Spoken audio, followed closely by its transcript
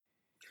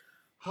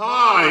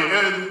Hi,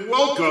 and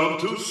welcome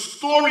to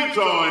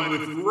Storytime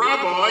with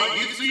Rabbi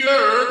Yitzi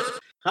Herbst.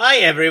 Hi,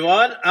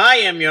 everyone. I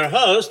am your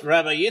host,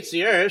 Rabbi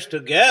Yitzi Herbst,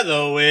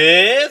 together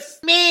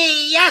with...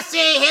 Me,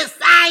 Yossi, his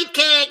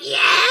sidekick.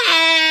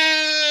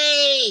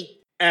 Yay!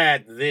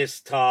 At this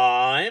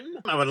time,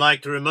 I would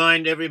like to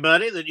remind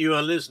everybody that you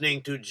are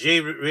listening to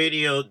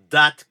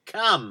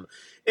jrootradio.com.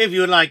 If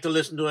you would like to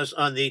listen to us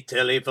on the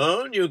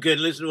telephone, you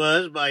can listen to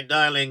us by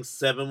dialing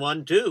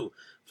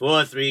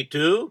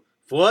 712-432-4217.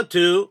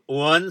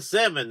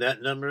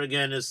 That number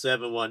again is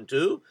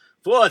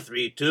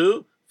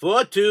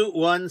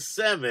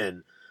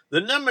 712-432-4217. The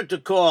number to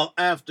call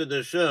after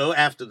the show,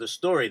 after the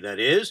story that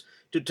is,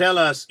 to tell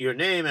us your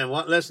name and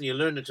what lesson you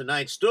learned in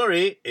tonight's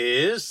story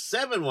is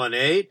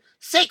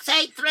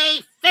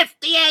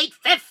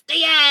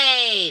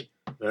 683-5858.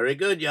 Very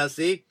good,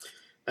 Yossi.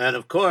 And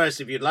of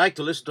course, if you'd like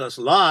to listen to us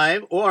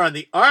live or on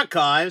the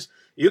archives,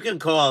 you can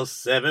call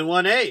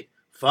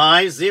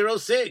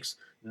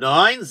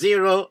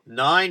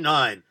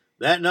 718-506-9099.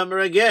 That number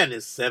again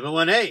is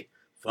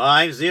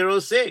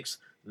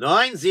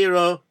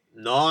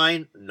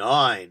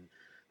 718-506-9099.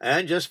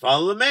 And just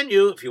follow the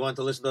menu if you want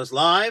to listen to us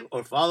live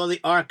or follow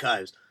the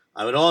archives.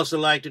 I would also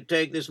like to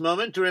take this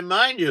moment to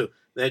remind you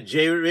that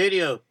J-Root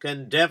Radio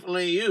can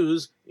definitely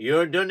use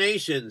your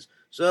donations.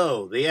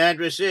 So the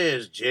address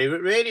is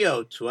J-Root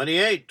Radio,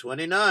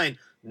 2829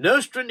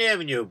 Nostrand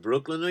Avenue,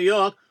 Brooklyn, New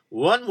York,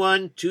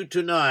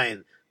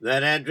 11229.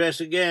 That address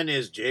again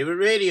is J-Root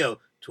Radio,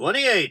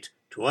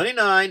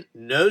 2829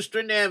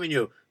 Nostrand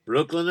Avenue,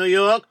 Brooklyn, New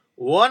York,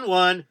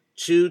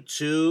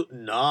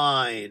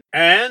 11229.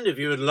 And if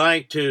you would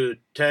like to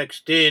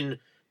text in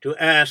to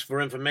ask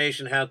for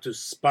information how to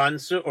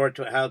sponsor or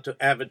to how to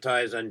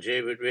advertise on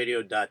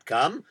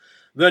jrootradio.com,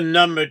 the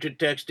number to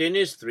text in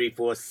is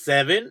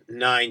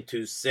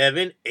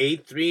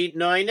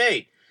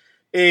 347-927-8398.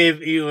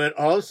 If you would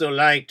also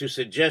like to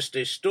suggest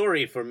a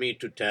story for me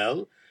to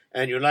tell,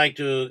 and you'd like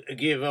to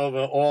give over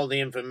all the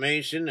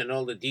information and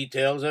all the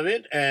details of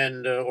it,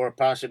 and or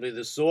possibly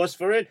the source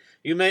for it,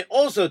 you may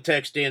also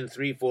text in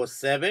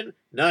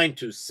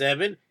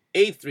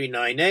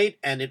 347-927-8398,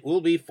 and it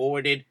will be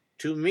forwarded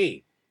to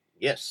me.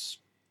 Yes.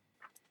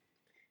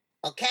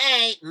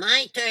 Okay,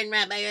 my turn,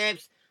 Rabbi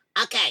Herbst.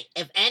 Okay,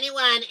 if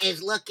anyone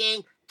is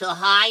looking to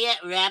hire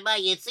Rabbi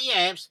Yitzi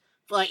Herbst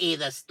for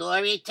either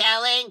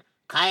storytelling,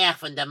 Kayach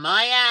von der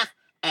Moyach,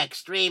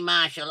 extreme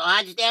martial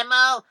arts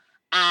demo,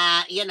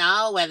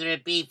 whether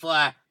it be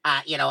for,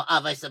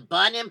 Avos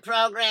Abanim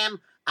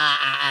program,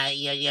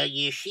 your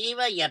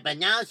yeshiva, your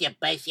banos, your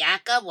Beis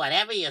Yaakov,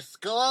 whatever, your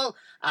school,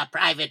 a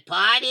private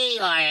party,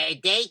 or a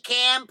day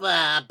camp,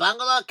 a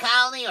bungalow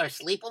colony, or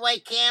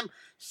sleepaway camp.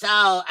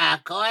 So,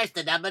 of course,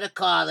 the number to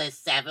call is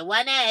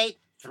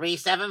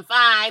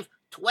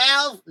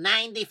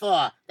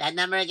 718-375-1294. That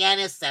number again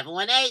is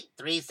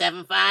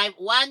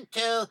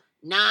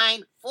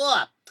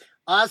 718-375-1294.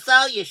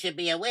 Also, you should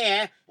be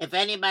aware, if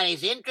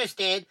anybody's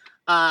interested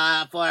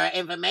for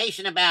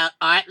information about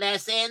art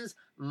lessons,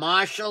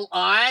 martial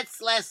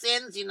arts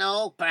lessons,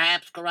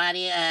 perhaps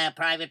karate,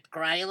 private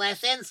karate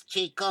lessons,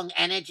 Qigong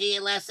energy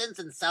lessons,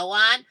 and so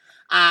on,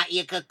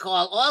 you could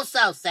call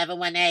also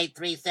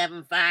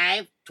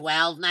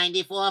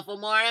 718-375-1294 for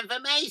more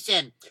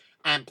information.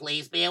 And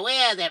please be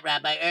aware that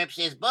Rabbi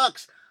Herbst's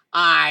books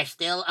are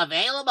still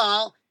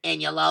available in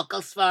your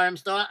local Sforum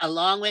store,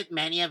 along with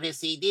many of his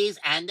CDs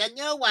and a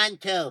new one,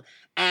 too.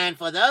 And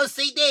for those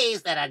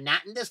CDs that are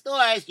not in the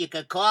stores, you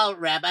could call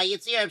Rabbi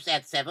Yitzi Herbst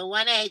at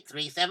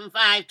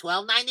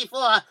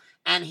 718-375-1294,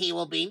 and he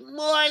will be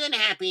more than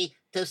happy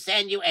to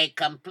send you a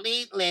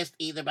complete list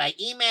either by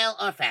email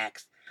or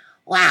fax.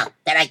 Wow,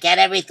 did I get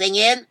everything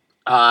in?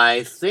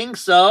 I think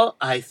so.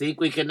 I think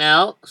we can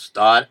now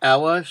start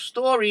our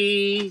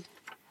story.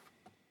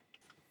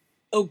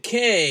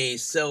 Okay,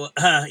 so,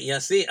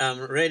 Yossi,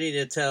 I'm ready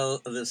to tell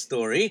the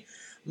story.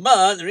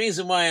 But the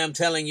reason why I'm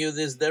telling you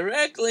this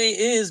directly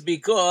is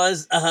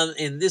because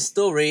in this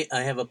story,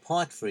 I have a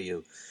part for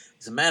you.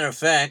 As a matter of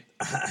fact,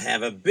 I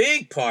have a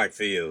big part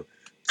for you.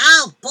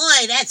 Oh,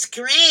 boy, that's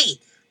great.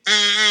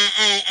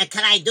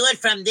 Can I do it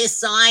from this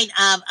side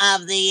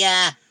of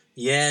the...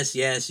 Yes,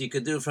 you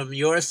could do it from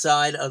your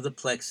side of the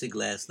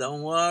plexiglass.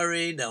 Don't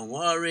worry.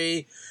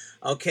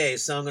 Okay,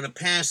 so I'm going to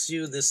pass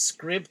you the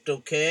script,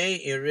 okay?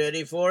 You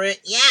ready for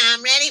it? Yeah,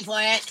 I'm ready for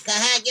it. Go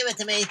ahead, give it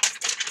to me.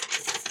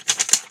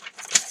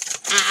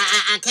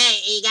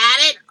 Okay, you got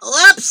it?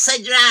 Whoops, I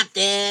dropped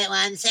it.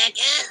 1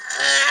 second.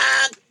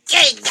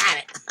 Okay, got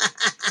it.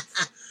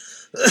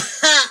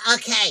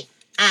 Okay,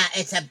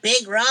 it's a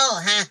big roll,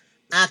 huh?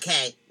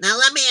 Okay, now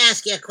let me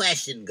ask you a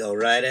question. Go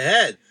right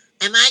ahead.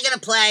 Am I going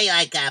to play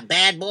like a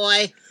bad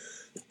boy?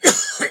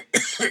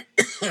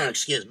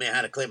 Excuse me, I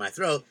had to clear my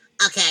throat.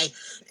 Okay.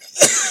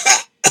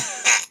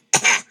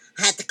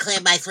 Had to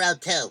clear my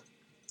throat, too.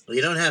 Well,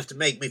 you don't have to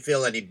make me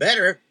feel any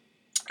better.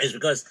 It's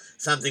because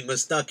something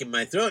was stuck in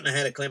my throat and I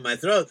had to clear my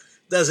throat.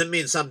 Doesn't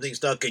mean something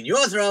stuck in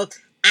your throat.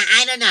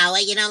 I don't know.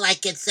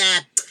 Like it's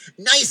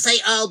Nice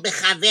old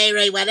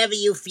bechavere, whatever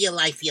you feel,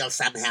 I feel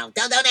somehow.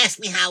 Don't ask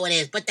me how it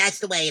is, but that's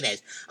the way it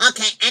is.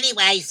 Okay,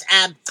 anyways,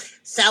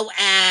 so,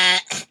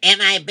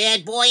 am I a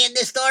bad boy in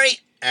this story?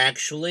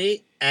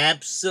 Actually,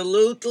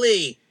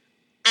 absolutely.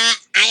 I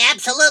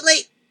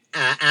absolutely...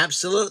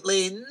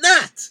 Absolutely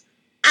not.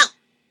 Oh,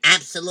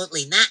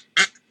 absolutely not.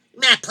 You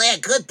mean I play a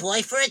good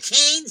boy for a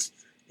change?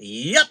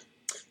 Yep.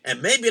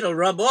 And maybe it'll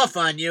rub off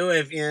on you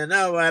if you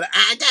know what.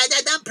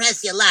 Don't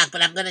press your luck,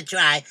 but I'm gonna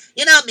try.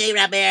 You know me,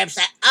 Rabbi Herbst,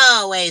 I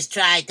always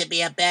try to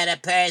be a better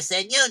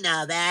person. You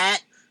know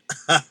that.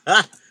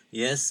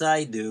 Yes,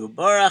 I do.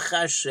 Baruch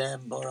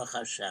Hashem, Baruch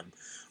Hashem.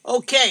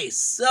 Okay,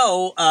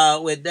 so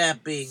with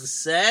that being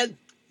said,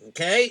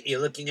 okay, you're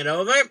looking it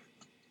over.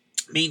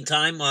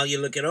 Meantime, while you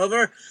look it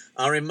over,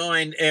 I'll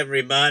remind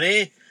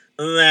everybody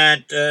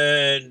that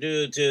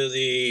due to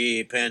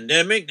the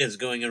pandemic that's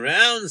going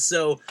around,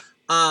 so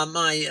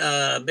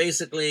my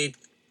basically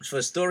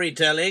for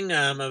storytelling,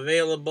 I'm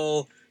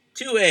available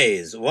 2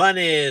 ways. One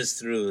is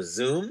through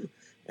Zoom.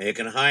 You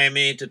can hire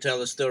me to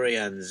tell a story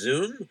on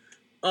Zoom,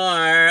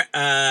 or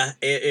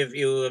if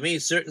you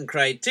meet certain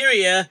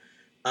criteria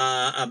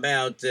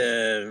about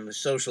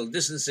social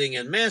distancing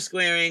and mask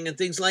wearing and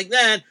things like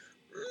that,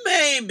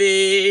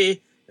 maybe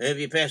if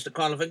you pass the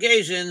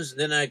qualifications,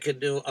 then I could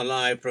do a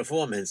live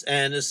performance.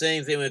 And the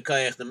same thing with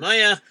Kayach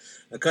Nemayach.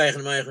 The Kayach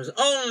Nemayach is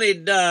only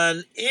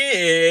done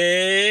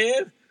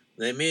if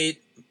they meet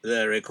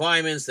the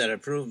requirements that are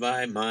approved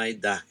by my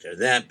doctor.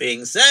 That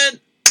being said,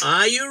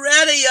 are you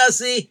ready,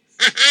 Yossi?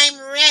 I'm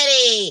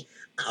ready.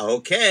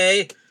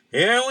 Okay,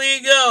 here we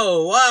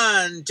go.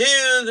 1, 2,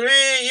 3,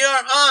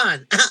 you're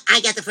on.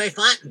 I got the first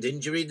one.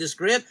 Didn't you read the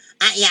script?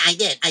 Yeah, I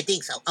did. I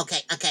think so.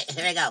 Okay,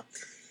 here I go.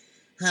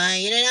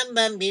 Okay,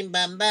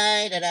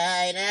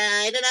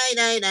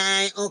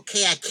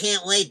 I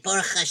can't wait,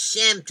 Baruch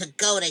Hashem, to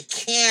go to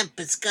camp.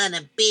 It's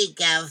gonna be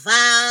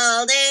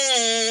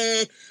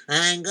gewaldic.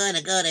 I'm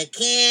gonna go to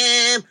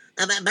camp.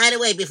 By the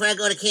way, before I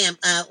go to camp,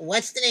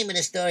 what's the name of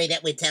the story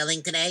that we're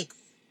telling today?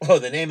 Oh,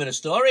 the name of the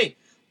story?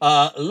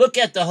 Look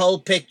at the whole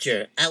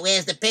picture.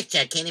 Where's the picture?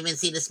 I can't even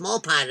see the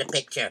small part of the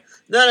picture.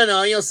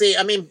 No, you'll see.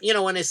 I mean,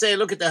 when they say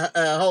look at the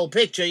whole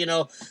picture,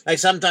 like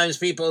sometimes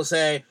people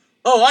say,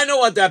 oh, I know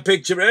what that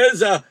picture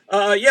is. Yeah,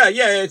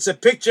 it's a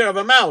picture of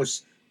a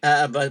mouse.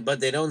 But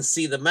they don't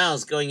see the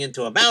mouse going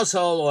into a mouse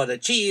hole or the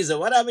cheese or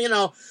whatever,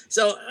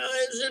 So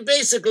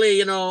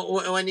basically,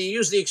 when you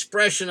use the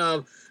expression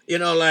of,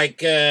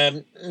 look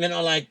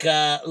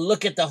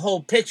at the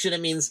whole picture, that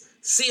means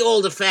see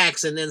all the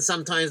facts, and then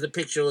sometimes the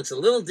picture looks a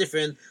little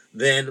different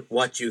than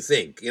what you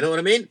think. You know what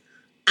I mean?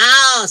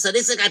 Oh, so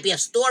this is going to be a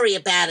story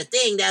about a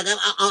thing. I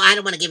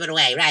don't want to give it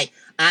away, right?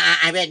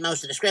 I read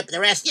most of the script. The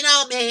rest, you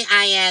know me,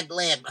 I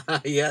ad-lib.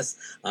 Yes,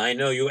 I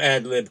know you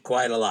ad-lib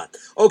quite a lot.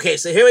 Okay,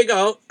 so here we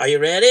go. Are you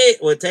ready?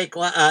 We'll take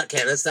one.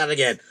 Okay, let's start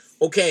again.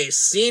 Okay,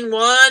 scene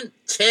 1,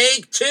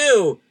 take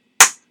 2.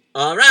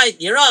 All right,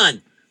 you're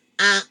on.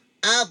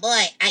 Oh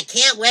boy, I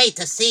can't wait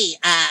to see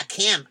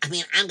camp. I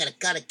mean, I'm going to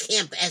go to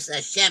camp as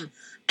Hashem.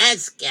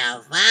 It's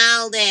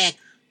gewaldic.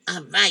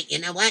 All right, you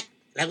know what?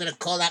 I'm going to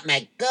call up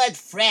my good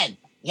friend.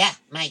 Yeah,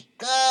 my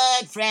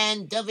good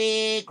friend,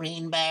 David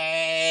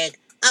Greenberg.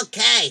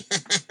 Okay.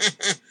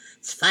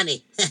 It's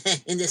funny.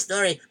 In this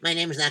story, my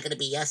name is not going to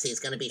be Yossi. It's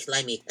going to be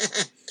Slimy.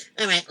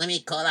 All right, let me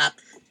call up.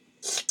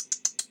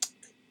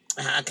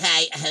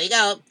 Okay, here we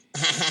go.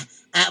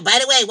 By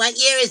the way, what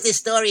year is this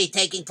story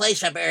taking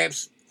place, Rabbi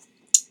Herbst?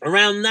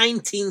 Around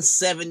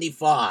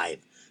 1975.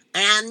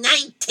 Around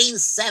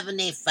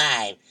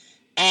 1975.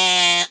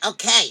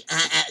 Okay,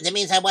 that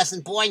means I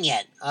wasn't born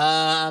yet.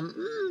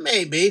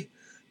 Maybe.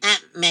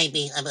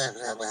 Maybe.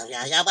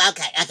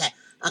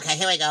 Okay,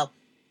 here we go.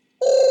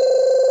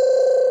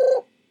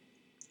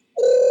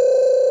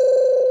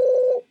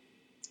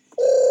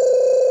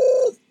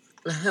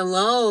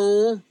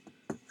 Hello?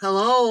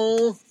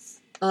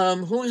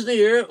 Who's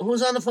there?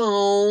 Who's on the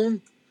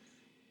phone?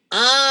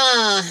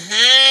 Oh,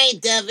 hi,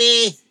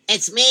 Dovey.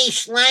 It's me,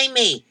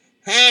 Slimy.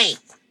 Hey,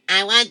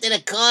 I wanted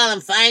to call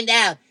and find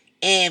out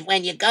if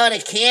when you go to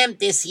camp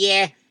this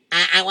year,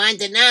 I wanted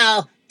to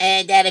know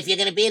that if you're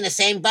going to be in the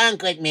same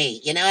bunk with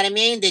me. You know what I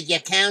mean? Did your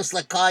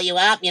counselor call you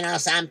up?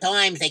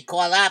 Sometimes they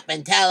call up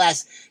and tell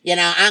us,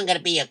 I'm going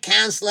to be your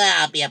counselor.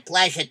 I'll be a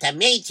pleasure to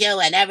meet you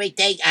and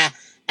everything.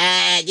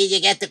 Did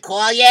you get the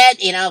call yet?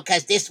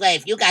 Because this way,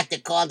 if you got the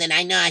call, then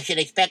I know I should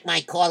expect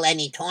my call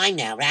any time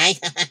now, right?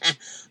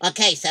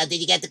 Okay, so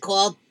did you get the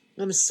call?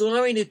 I'm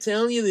sorry to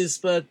tell you this,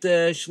 but,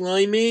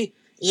 Slimy?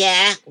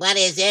 Yeah, what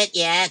is it?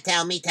 Yeah,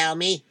 tell me.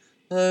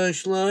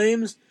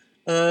 Slimes?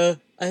 I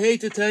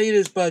hate to tell you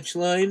this, but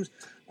Slimes,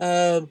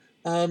 I'm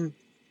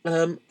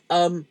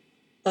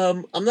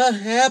not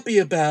happy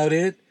about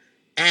it.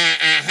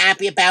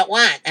 Happy about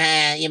what?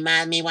 Your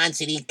mommy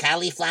wants you to eat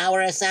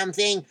cauliflower or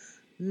something?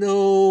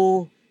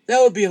 No,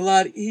 that would be a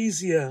lot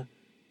easier.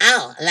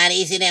 Oh, a lot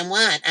easier than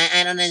what?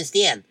 I don't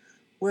understand.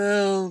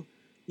 Well,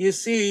 you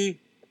see,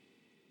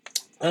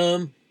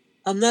 I'm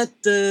not.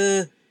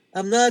 You're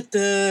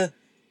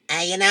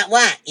not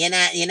what? You're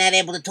not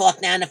able to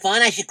talk now on the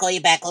phone? I should call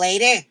you back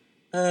later?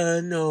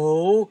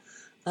 No.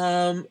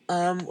 Well,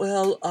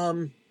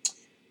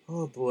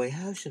 oh boy,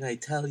 how should I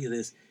tell you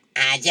this?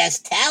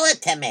 Just tell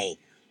it to me.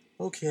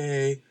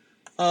 Okay.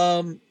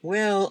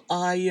 Well,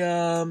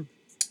 I,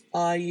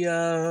 What?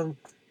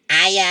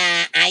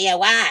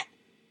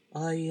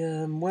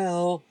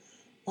 well,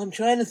 I'm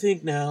trying to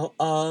think now.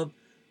 Um,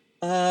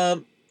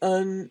 um,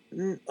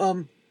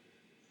 um,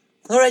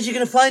 all right, you're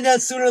gonna find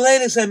out sooner or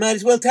later, so I might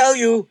as well tell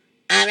you.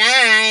 All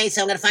right,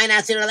 so I'm gonna find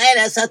out sooner or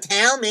later, so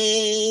tell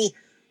me.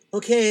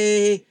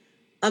 Okay,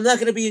 I'm not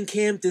gonna be in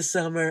camp this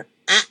summer.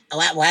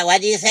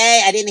 What did you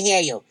say? I didn't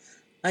hear you.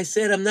 I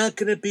said I'm not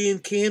gonna be in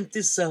camp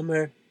this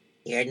summer.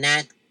 You're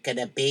not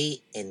gonna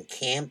be in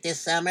camp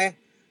this summer?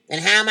 Then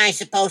how am I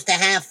supposed to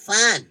have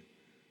fun?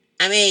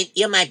 I mean,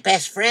 you're my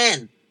best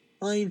friend.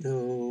 I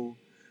know,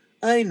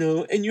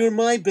 and you're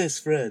my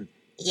best friend.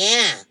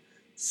 Yeah.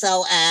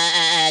 So,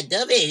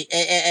 Dubby,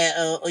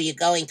 are you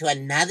going to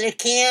another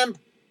camp?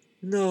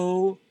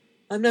 No,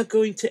 I'm not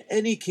going to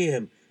any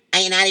camp. Are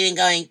you not even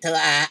going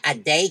to a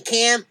day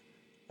camp?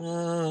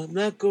 I'm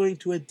not going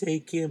to a day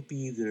camp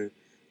either.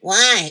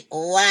 Why?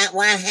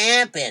 What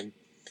happened?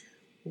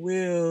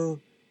 Well,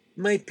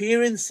 my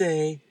parents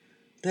say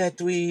that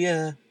we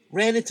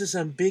ran into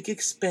some big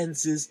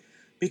expenses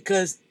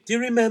because, do you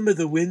remember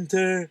the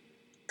winter?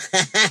 Do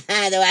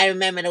I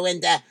remember the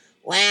winter?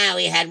 Wow,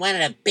 we had one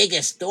of the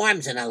biggest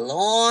storms in a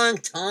long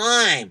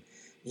time.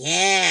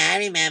 Yeah, I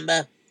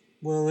remember.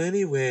 Well,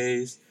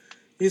 anyways,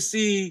 you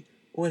see,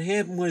 what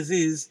happened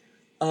was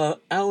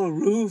our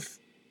roof.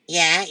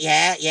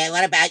 Yeah.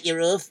 What about your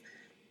roof?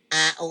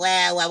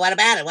 Well, what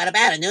about it? What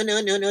about it?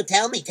 No.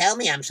 Tell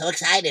me. I'm so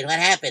excited. What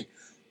happened?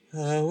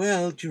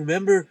 Well, do you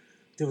remember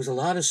there was a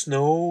lot of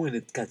snow and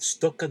it got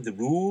stuck on the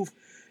roof,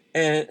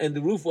 and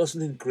the roof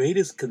wasn't in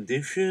greatest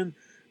condition,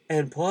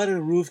 and part of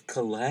the roof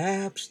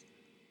collapsed.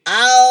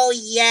 Oh,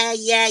 yeah.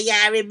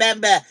 I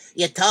remember.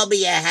 You told me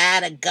you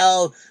had to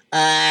go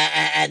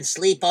and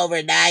sleep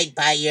overnight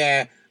by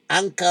your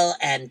uncle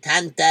and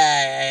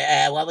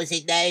tante. What was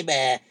his name?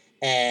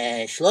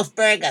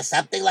 Schluffberg or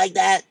something like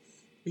that.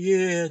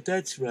 Yeah,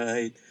 that's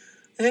right.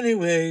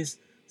 Anyways,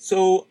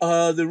 so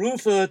the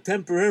roofer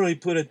temporarily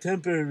put a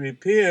temporary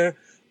repair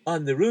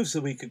on the roof so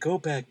we could go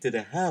back to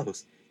the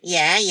house.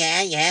 Yeah.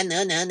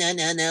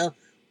 No.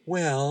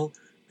 Well,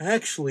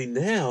 actually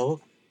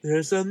now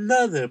there's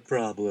another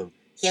problem.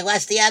 Yeah,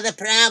 what's the other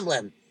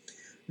problem?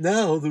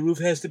 Now the roof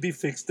has to be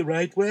fixed the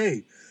right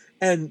way.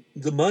 And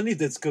the money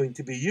that's going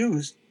to be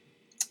used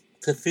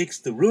to fix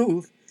the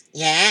roof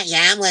Yeah,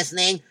 I'm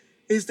listening.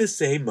 is the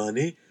same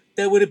money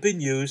that would have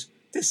been used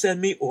to send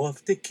me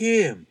off to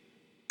camp.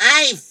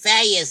 Ay,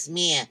 feas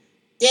mia.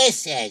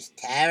 This is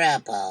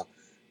terrible.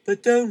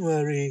 But don't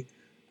worry,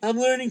 I'm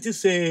learning to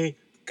say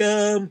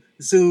Gam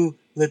zu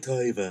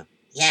Latoiva.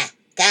 Yeah,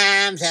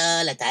 comes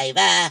la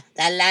taiva,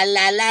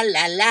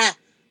 la.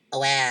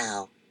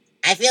 Wow,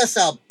 I feel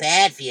so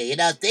bad for you. You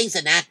know, things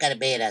are not going to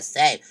be the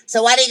same.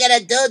 So what are you going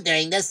to do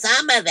during the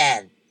summer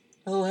then?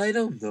 Oh, I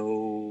don't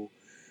know.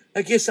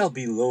 I guess I'll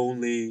be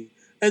lonely,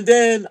 and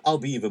then I'll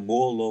be even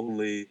more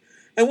lonely.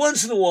 And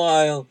once in a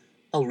while,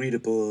 I'll read a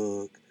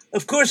book.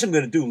 Of course, I'm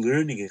going to do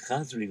learning and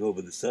concentrating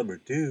over the summer,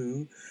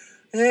 too.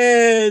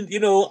 And,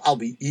 I'll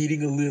be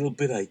eating a little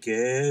bit, I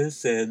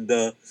guess. And,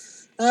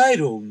 I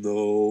don't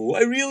know.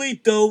 I really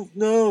don't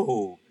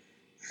know.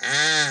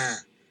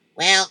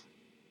 Well,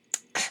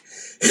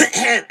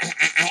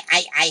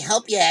 I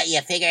hope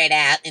you figure it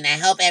out, and I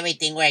hope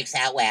everything works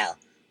out well.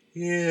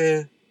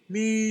 Yeah,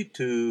 me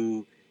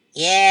too.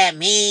 Yeah,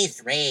 me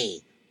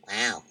three.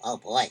 Wow, oh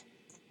boy.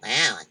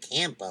 Wow, I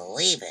can't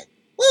believe it.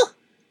 Woo!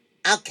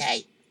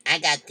 Okay, I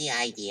got the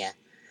idea.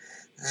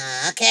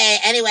 Okay,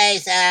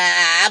 anyways,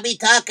 I'll be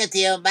talking to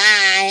you.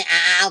 Bye.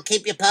 I'll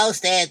keep you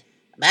posted.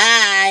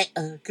 Bye.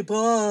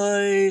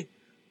 Goodbye.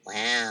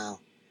 Wow.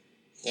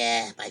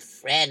 Yeah, my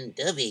friend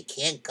Doobie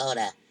can't go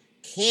to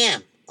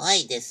camp.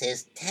 Oy, this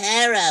is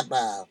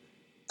terrible.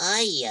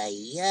 Ay.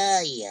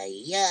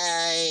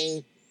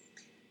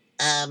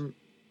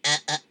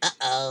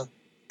 Uh-oh.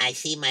 I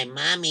see my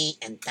mommy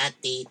and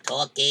Tati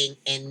talking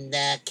in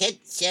the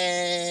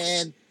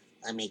kitchen.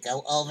 Let me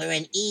go over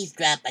and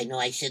eavesdrop. I know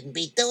I shouldn't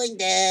be doing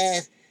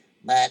this.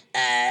 But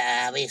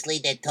obviously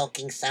they're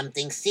talking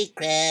something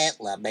secret.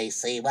 Let me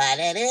see what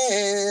it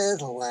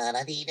is.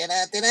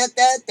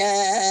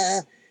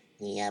 La-da-dee-da-da-da-da-da.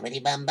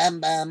 Yabbity bum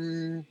bum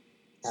bum.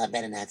 I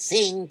better not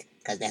sing,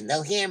 because then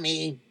they'll hear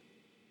me.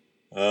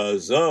 Yeah,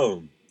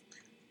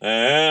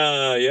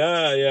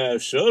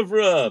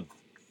 Shufra.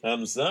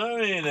 I'm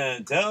sorry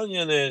to tell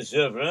you this,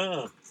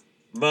 Shufra,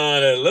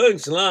 but it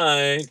looks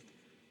like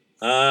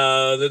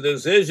the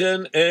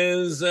decision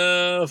is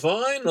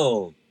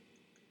final.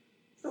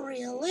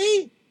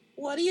 Really?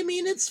 What do you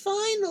mean it's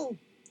final?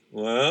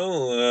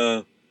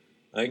 Well,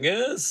 I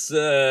guess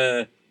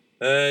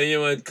you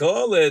would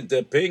call it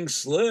the pink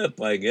slip,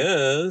 I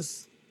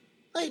guess.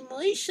 Hey,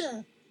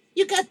 Moisha,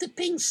 you got the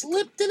pink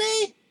slip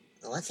today?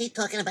 What's he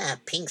talking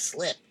about, pink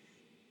slip?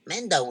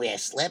 Men don't wear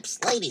slips,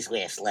 ladies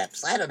wear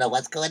slips. I don't know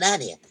what's going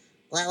on here.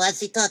 What's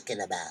he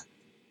talking about?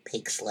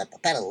 Pink slip, I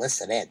better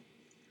listen in.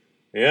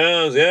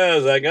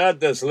 Yes, I got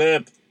the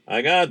slip.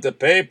 I got the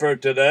paper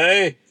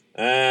today,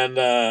 and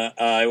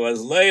I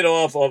was laid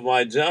off of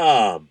my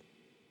job.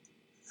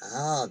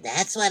 Oh,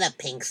 that's what a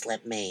pink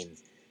slip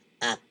means.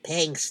 A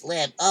pink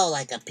slip. Oh,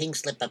 like a pink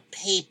slip of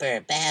paper.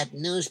 Bad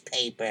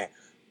newspaper.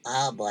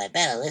 Oh boy, I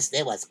better listen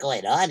to what's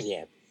going on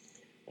here.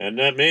 And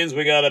that means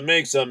we gotta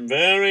make some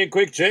very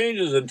quick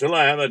changes until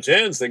I have a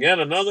chance to get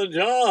another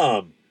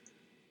job.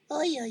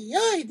 Oy, oy,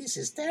 oy, this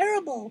is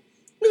terrible.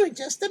 We were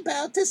just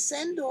about to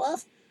send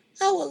off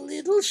our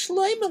little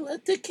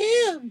Schleimele to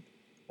camp.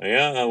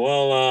 Yeah,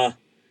 well,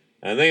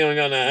 I think I'm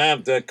gonna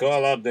have to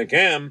call up the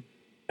camp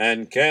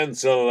and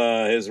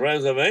cancel his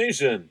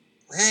reservation.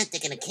 What?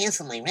 They're gonna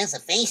cancel my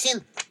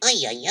reservation? Oy,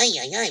 oy, oy,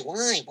 oy,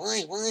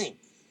 oy. Why?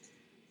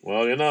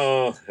 Well,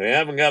 we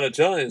haven't got a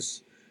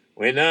choice.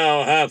 We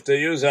now have to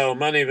use our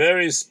money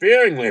very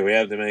sparingly. We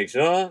have to make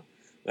sure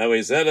that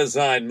we set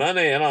aside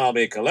money, and I'll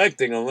be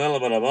collecting a little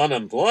bit of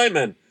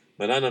unemployment.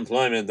 But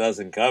unemployment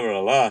doesn't cover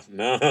a lot.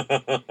 No.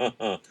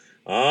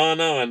 Oh,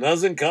 no, it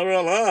doesn't cover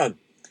a lot.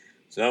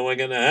 So we're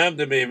going to have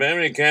to be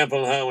very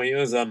careful how we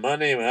use our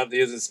money. We have to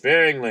use it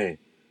sparingly.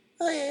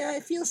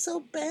 I feel so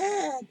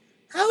bad.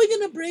 How are we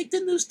going to break the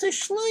news to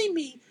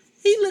Schleimy?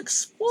 He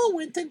looks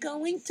forward to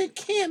going to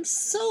camp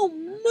so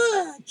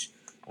much.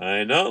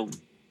 I know.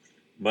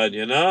 But,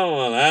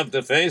 we'll have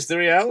to face the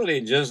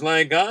reality just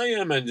like I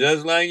am and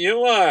just like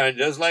you are and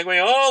just like we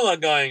all are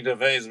going to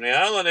face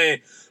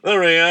reality. The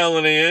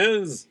reality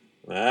is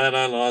that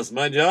I lost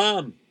my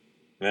job.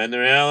 And the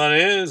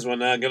reality is we're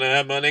not going to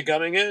have money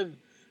coming in.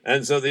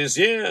 And so this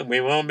year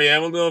we won't be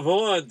able to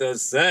afford to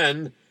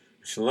send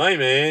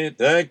Schleimy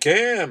to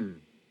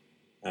camp.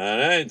 All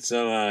right,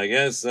 so I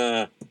guess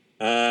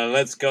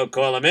let's go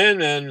call him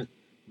in and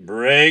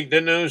break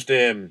the news to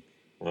him.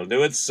 We'll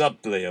do it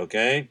subtly,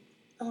 okay?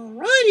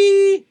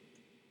 Alrighty.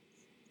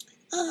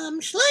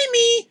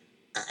 Schleimy.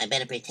 I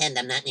better pretend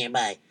I'm not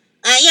nearby.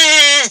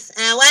 Yes.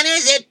 What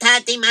is it,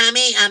 Tati,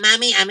 Mommy?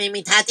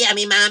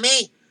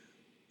 Mommy.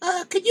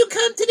 Could you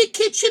come to the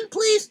kitchen,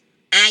 please?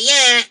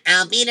 Yeah.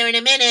 I'll be there in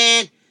a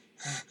minute.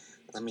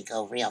 Let me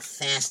go real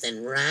fast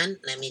and run.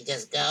 Let me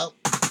just go.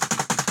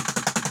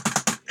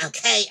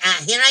 Okay,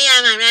 here I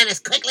am. I ran as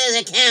quickly as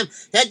I can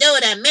to do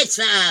the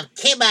mitzvah of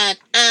kibbut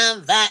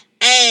of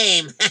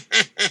aim.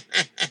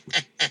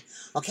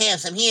 Okay,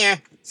 so I'm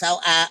here. So,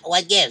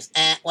 what gives?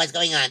 What's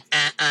going on?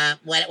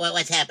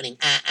 What's happening?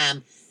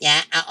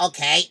 Yeah,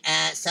 okay.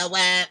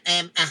 Hi.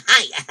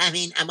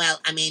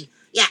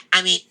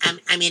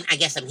 I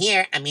guess I'm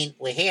here.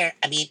 We're here.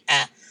 I'm here.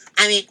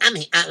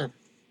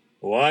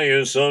 Why are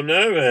you so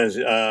nervous,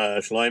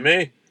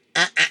 Schleimy?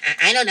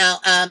 I don't know.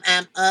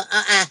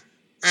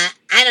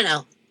 I don't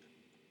know.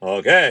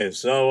 Okay,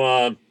 so,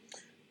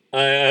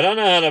 I don't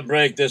know how to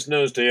break this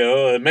news to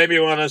you. Maybe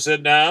you want to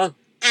sit down?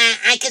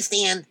 I can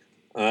stand.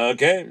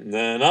 Okay,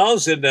 then I'll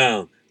sit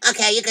down.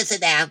 Okay, you can sit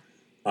down.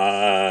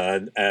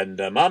 And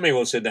Mommy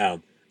will sit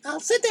down. I'll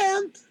sit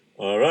down.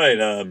 All right,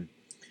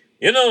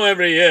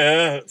 every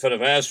year, for the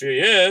past few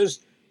years,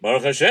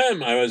 Baruch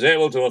Hashem, I was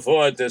able to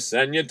afford to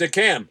send you to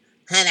camp.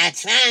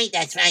 That's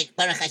right,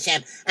 Baruch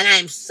Hashem. And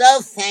I'm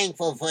so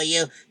thankful for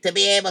you to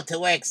be able to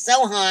work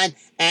so hard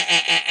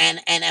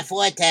and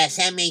afford to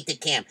send me to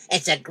camp.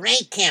 It's a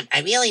great camp.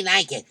 I really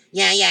like it.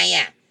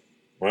 Yeah.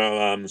 Well,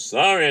 I'm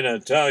sorry to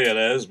tell you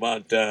this,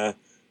 but,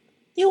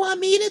 You want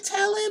me to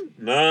tell him?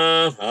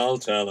 no, I'll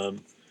tell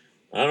him.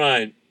 All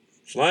right,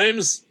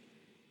 Schleims,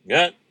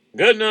 got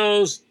good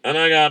news, and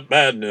I got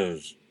bad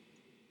news.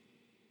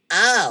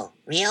 Oh,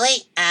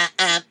 really?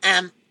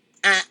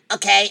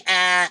 Okay,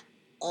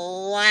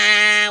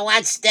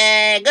 what's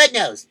the good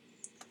news?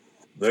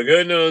 The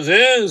good news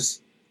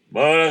is,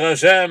 Baruch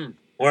Hashem,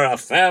 we're a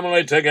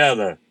family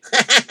together.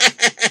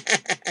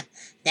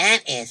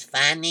 That is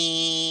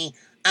funny.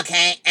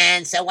 Okay,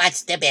 and so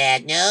what's the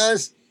bad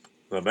news?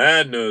 The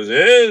bad news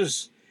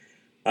is,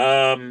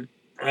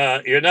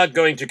 you're not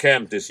going to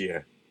camp this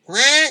year.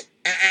 What?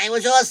 I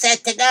was all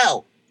set to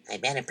go. I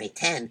better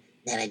pretend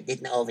that I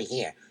didn't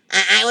overhear.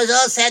 I was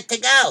all set to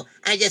go.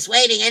 I'm just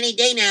waiting any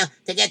day now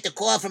to get the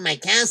call from my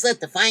counselor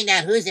to find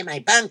out who's in my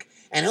bunk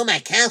and who my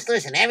counselor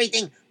is and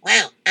everything.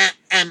 Wow.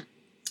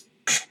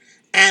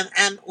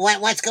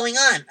 What's going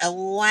on?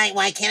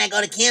 Why can't I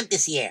go to camp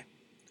this year?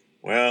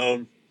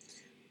 Well,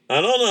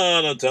 I don't know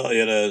how to tell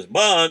you this,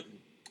 but,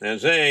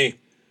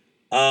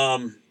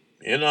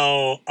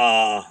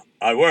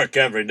 I work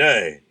every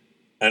day.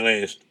 At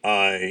least,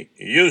 I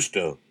used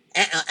to.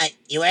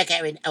 You work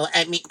every...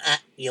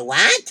 you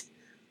what?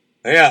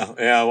 Yeah,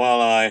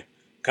 well, I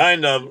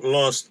kind of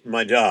lost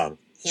my job.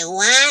 You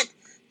what?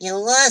 You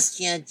lost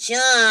your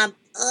job?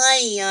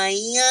 Ay.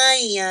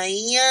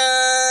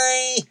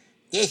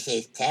 This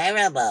is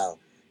terrible.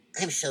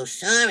 I'm so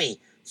sorry.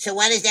 So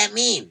what does that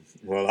mean?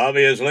 Well,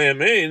 obviously it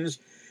means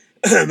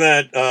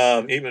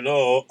that even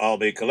though I'll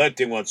be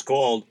collecting what's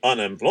called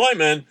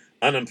unemployment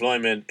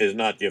is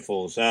not your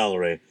full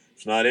salary.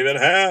 It's not even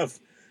half.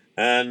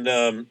 And,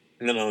 in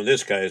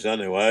this case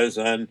anyways,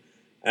 and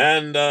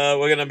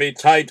we're going to be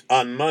tight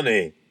on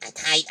money.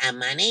 tight on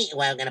money?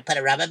 We're gonna put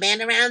a rubber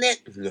band around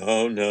it?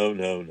 No.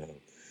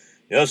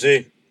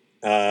 Yossi,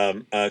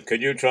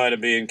 could you try to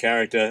be in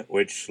character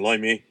with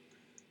Schleimy?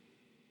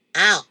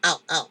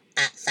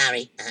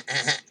 Sorry.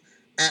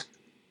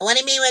 What do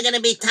you mean we're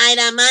gonna be tight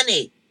on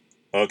money?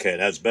 Okay,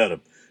 that's better.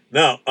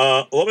 Now,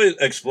 let me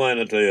explain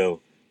it to you.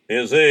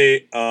 You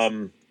see,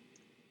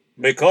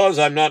 because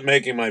I'm not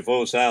making my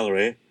full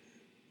salary,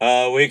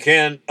 we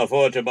can't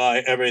afford to buy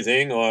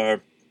everything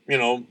or,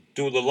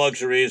 do the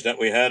luxuries that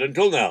we had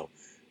until now.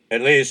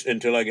 At least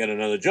until I get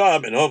another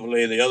job, and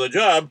hopefully the other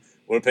job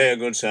will pay a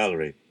good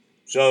salary.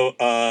 So,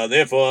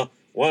 therefore,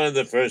 one of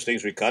the first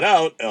things we cut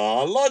out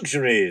are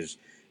luxuries.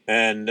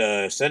 And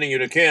sending you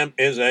to camp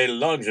is a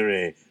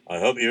luxury. I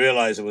hope you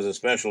realize it was a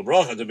special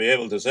bracha to be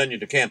able to send you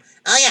to camp.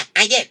 Oh yeah,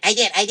 I did.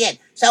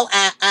 So,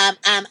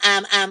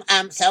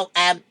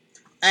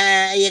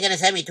 you're gonna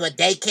send me to a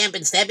day camp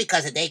instead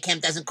because a day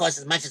camp doesn't cost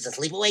as much as a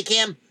sleepaway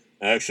camp?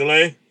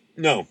 Actually,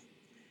 no.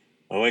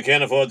 We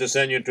can't afford to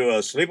send you to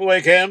a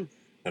sleepaway camp,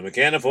 and we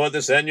can't afford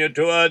to send you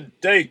to a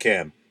day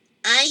camp.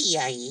 Ay.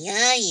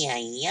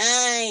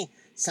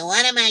 So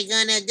what am I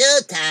gonna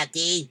do,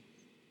 Tati?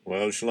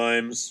 Well,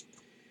 Schleims,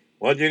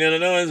 what you're gonna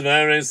do is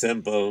very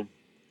simple.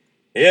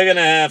 You're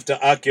gonna have to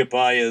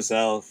occupy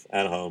yourself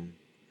at home.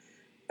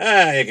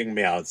 You can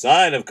be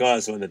outside, of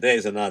course, when the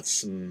days are not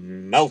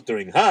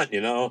smeltering hot,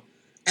 Well,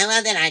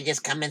 then I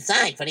just come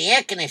inside for the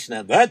air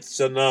conditioner. That's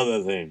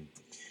another thing.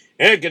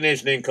 Air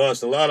conditioning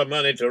costs a lot of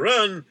money to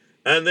run,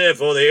 and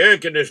therefore the air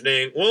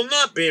conditioning will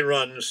not be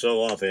run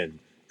so often.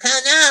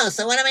 Oh no,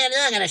 so what am I gonna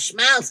do? I'm gonna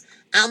schmaltz.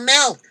 I'll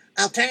melt.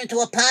 I'll turn into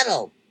a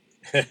puddle.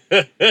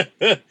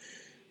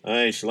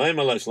 Hey,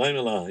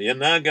 Shleimala, you're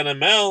not gonna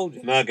melt,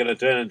 you're not gonna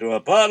turn into a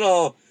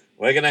puddle.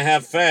 We're gonna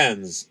have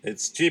fans.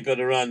 It's cheaper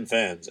to run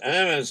fans.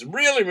 And if it's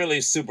really,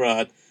 really super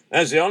hot,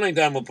 that's the only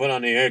time we'll put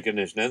on the air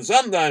conditioner. And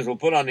sometimes we'll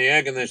put on the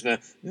air conditioner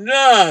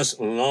just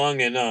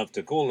long enough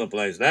to cool the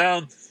place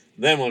down.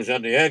 Then we'll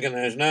shut the air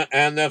conditioner,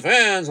 and the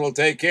fans will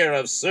take care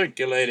of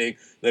circulating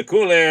the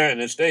cool air, and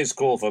it stays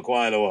cool for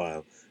quite a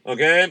while.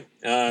 Okay?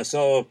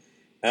 So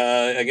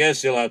I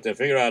guess you'll have to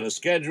figure out a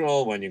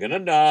schedule when you're going to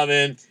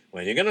daven,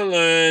 when you're going to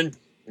learn,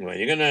 when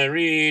you're going to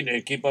read,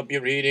 and keep up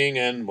your reading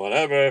and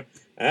whatever,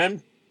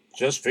 and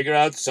just figure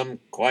out some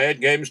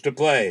quiet games to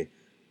play.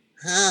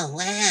 Oh,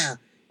 wow.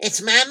 It's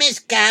Mama's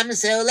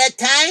Gamzula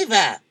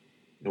Taiva.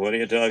 What are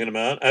you talking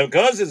about? Of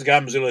course it's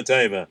Gamzula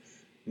Taiva.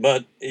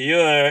 But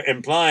you're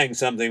implying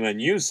something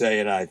when you say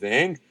it, I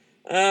think.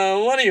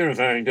 What are you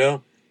referring to?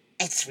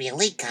 It's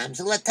really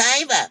Gamzula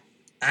Taiva.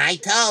 I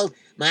told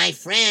my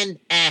friend,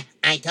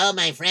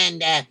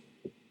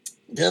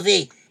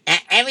 Duvi,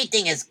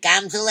 everything is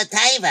Gamzula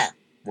Taiva.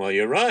 Well,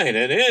 you're right,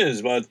 it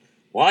is, but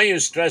why are you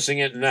stressing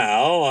it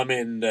now? I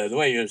mean, the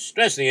way you're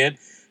stressing it,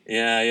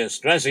 you're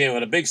stressing it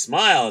with a big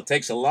smile. It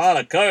takes a lot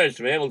of courage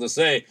to be able to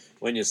say,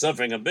 when you're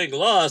suffering a big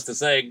loss, to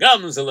say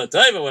Gamzula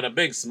Taiva with a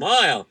big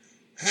smile.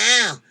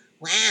 Oh,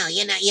 wow,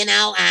 you gotta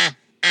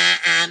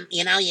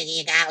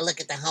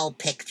look at the whole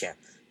picture.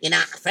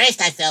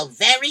 First I felt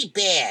very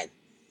bad.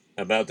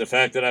 About the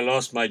fact that I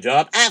lost my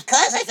job? Of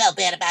course I felt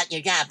bad about your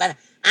job, but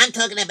I'm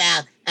talking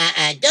about,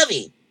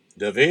 Duvi.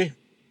 Duvi?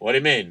 What do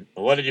you mean?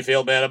 What did you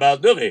feel bad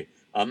about Duvi?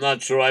 I'm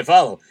not sure I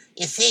follow.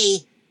 You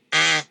see,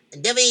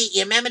 Duvi,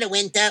 you remember the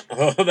winter?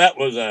 Oh, that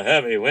was a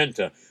heavy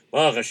winter.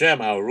 Baruch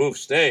Hashem, our roof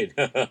stayed.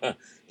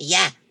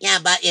 Yeah,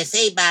 but you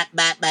see, but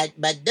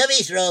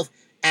Duvi's roof,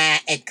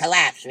 it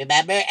collapsed,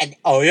 remember? And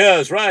oh, yeah,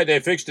 that's right. They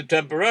fixed it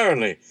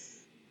temporarily.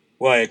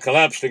 Why, it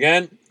collapsed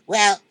again?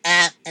 Well,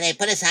 they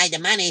put aside the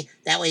money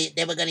that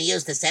they were going to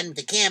use to send him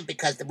to camp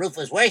because the roof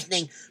was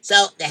worsening,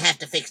 so they have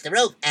to fix the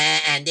roof,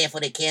 and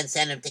therefore they can't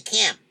send him to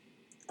camp.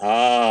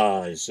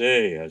 Ah, I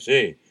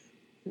see.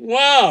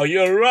 Wow,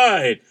 you're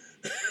right.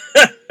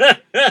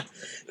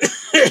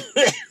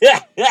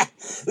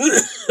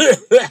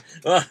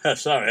 Oh,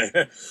 sorry.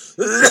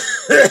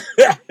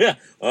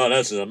 Oh,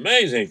 this is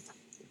amazing.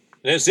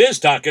 This is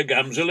Taka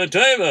Gamzula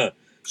Taiva.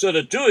 So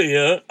the two of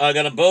you are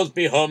going to both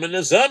be home in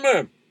the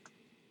summer.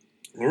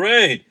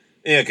 Great.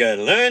 You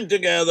can learn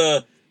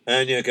together,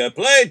 and you can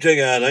play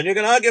together, and you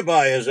can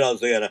occupy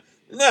yourselves together.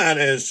 That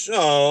is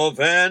so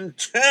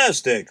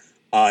fantastic.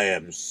 I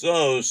am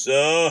so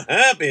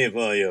happy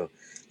for you.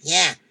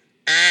 Yeah.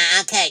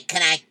 Okay,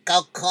 can I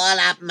go call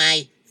up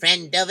my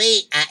friend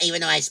Duvi,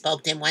 even though I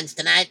spoke to him once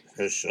tonight?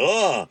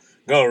 Sure.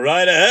 Go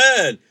right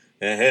ahead.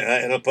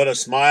 It'll put a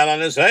smile on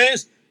his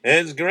face.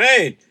 It's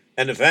great.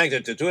 And the fact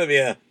that the two of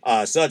you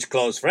are such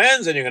close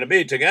friends and you're going to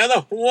be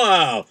together,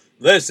 wow,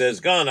 this is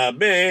going to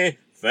be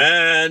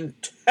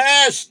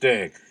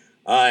fantastic.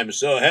 I'm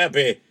so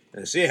happy.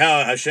 See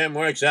how Hashem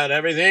works out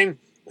everything?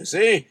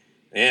 See?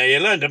 Yeah, you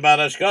learned about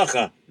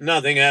Hashgacha.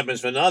 Nothing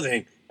happens for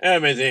nothing.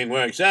 Everything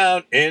works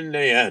out in the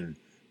end.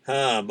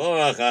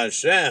 Baruch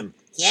Hashem.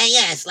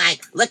 Yeah, it's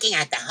like looking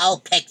at the whole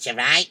picture,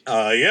 right?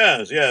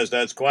 Yes,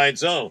 that's quite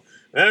so.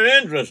 Very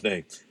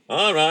interesting.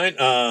 All right,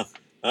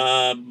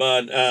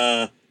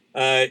 but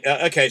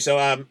Okay, so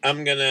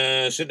I'm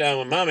gonna sit down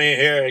with mommy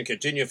here and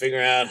continue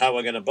figuring out how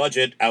we're gonna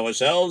budget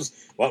ourselves,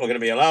 what we're gonna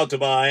be allowed to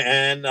buy,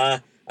 and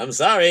I'm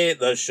sorry,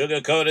 the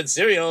sugar-coated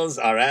cereals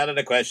are out of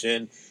the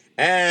question.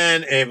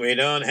 And if we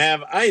don't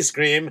have ice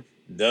cream,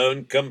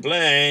 don't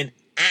complain.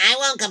 I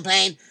won't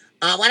complain.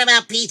 What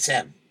about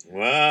pizza?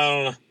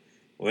 Well,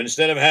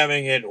 instead of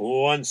having it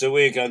once a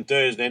week on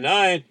Thursday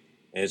night,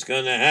 it's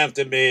gonna have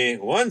to be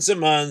once a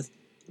month,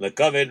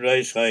 Lekavod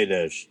Reish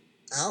Chodesh.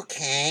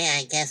 Okay,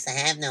 I guess I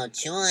have no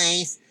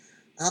choice.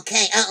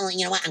 Okay,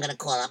 you know what? I'm gonna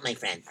call up my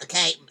friend.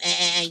 Okay,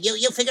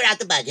 you figure out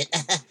the budget.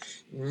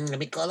 Let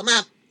me call him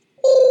up.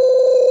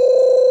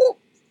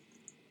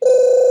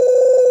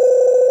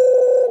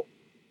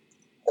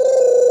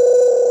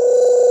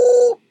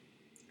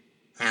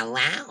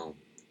 Hello.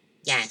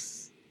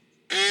 Yes.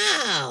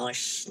 Oh,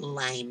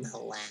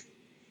 Schleimhula.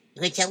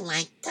 Would you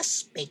like to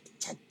speak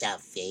to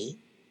Duffy?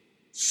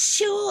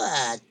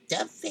 Sure,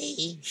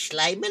 Duffy.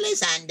 Schleimel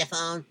is on the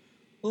phone.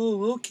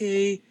 Oh,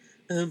 okay.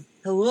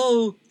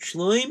 Hello,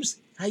 Schleims.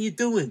 How you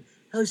doing?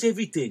 How's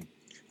everything?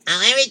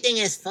 Oh, everything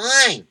is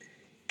fine.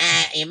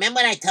 You remember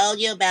what I told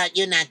you about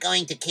you not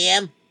going to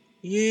camp?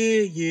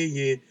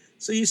 Yeah.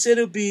 So you said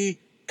it'll be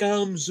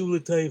Gam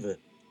Zulataiva.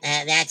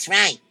 That's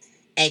right.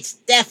 It's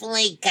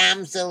definitely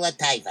Gamzula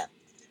Taiva.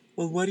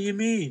 Well, what do you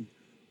mean?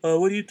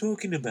 What are you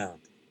talking about?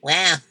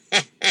 Well,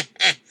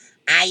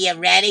 are you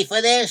ready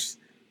for this?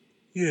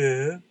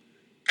 Yeah,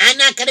 I'm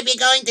not going to be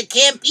going to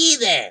camp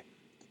either.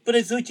 but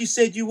I thought you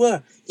said you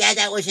were. Yeah,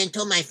 that was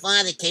until my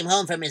father came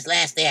home from his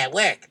last day at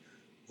work.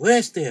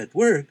 Last day at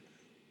work?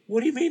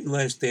 What do you mean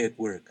last day at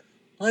work?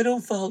 I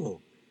don't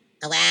follow.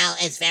 Well,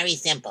 it's very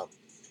simple.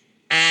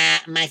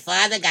 My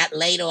father got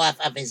laid off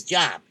of his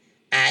job.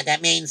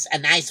 That means a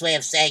nice way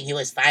of saying he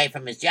was fired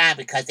from his job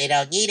because they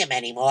don't need him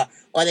anymore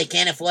or they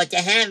can't afford to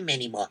have him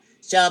anymore.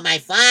 So my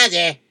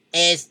father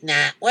is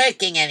not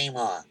working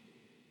anymore.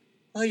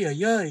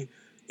 Ay.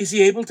 Is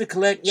he able to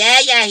collect? Yeah,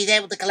 he's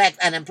able to collect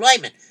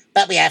unemployment.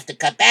 But we have to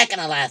cut back on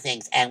a lot of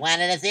things. And one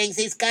of the things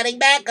he's cutting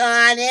back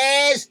on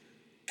is...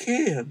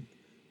 Camp?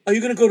 Are you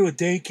going to go to a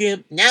day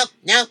camp? Nope.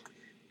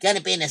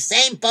 Gonna be in the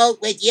same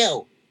boat with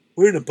you.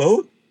 We're in a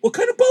boat? What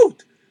kind of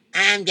boat?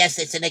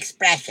 It's an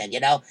expression, you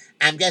know.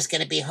 I'm just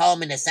gonna be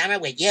home in the summer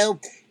with you,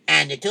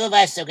 and the two of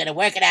us are gonna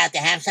work it out to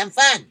have some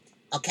fun.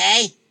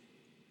 Okay?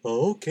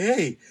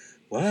 Okay.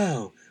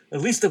 Wow.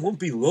 At least I won't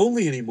be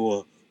lonely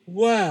anymore.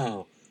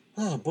 Wow.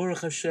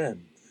 Baruch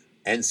Hashem.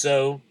 And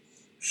so,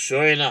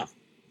 sure enough,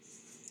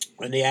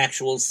 when the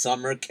actual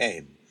summer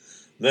came,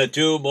 the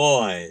two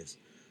boys,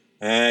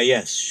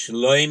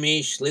 Shloimi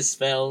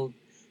Schlisfeld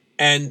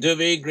and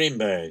Duvy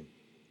Greenberg,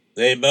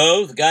 they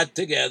both got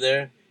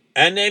together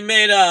and they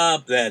made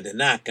up that they're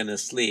not going to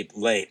sleep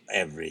late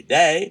every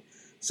day,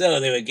 so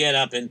they would get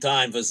up in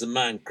time for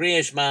Zaman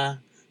Kriyashma,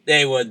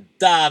 they would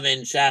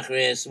daven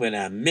Shachris with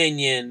a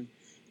minyan,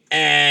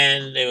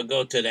 and they would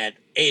go to that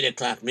 8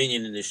 o'clock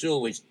minyan in the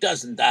shul, which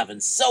doesn't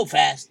daven so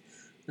fast,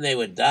 and they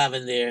would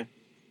daven there,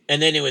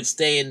 and then they would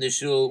stay in the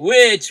shul,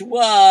 which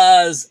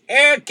was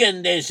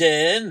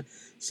air-conditioned,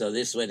 so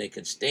this way they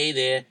could stay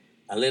there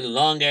a little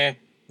longer.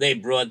 They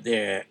brought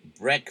their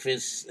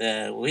breakfast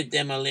with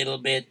them a little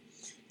bit,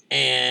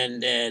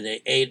 and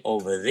they ate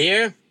over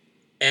there,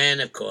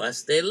 and of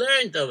course they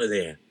learned over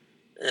there.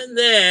 And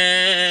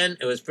then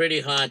it was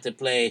pretty hard to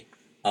play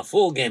a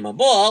full game of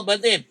ball,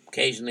 but they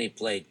occasionally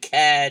played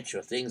catch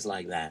or things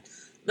like that.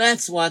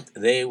 That's what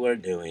they were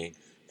doing.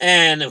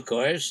 And of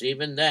course,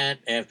 even that,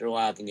 after a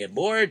while, can get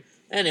bored,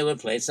 and they would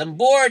play some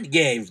board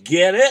games.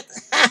 Get it?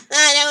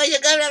 That was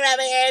a good one,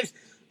 Rabbi Herbs.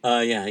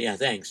 Yeah,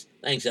 thanks.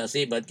 Thanks,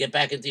 Elsie, but get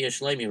back into your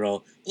Shlomi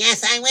role.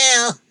 Yes, I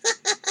will.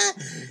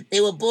 They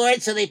were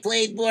bored, so they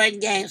played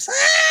board games.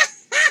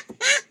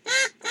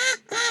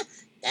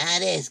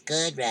 That is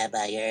good,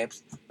 Rabbi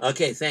Herbs.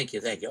 Okay, thank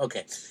you.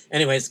 Okay.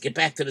 Anyways, get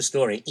back to the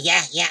story.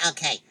 Yeah,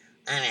 okay.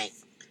 All right.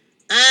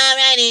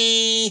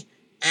 Alrighty.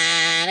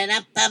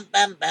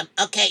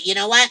 Okay, you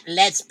know what?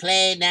 Let's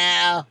play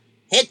now.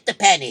 Hit the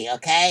penny,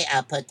 okay?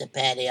 I'll put the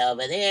penny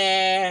over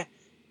there.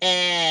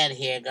 And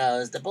here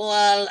goes the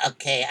ball.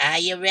 Okay, are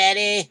you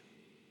ready?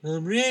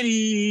 I'm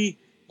ready.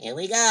 Here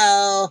we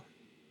go.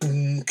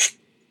 Boom,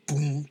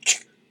 boom,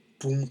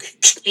 boom.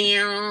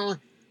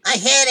 I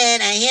hit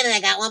it. I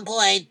got 1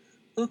 point.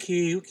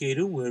 Okay,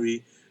 don't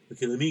worry.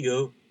 Okay, let me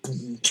go.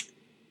 Boom,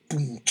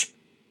 boom,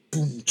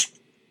 boom.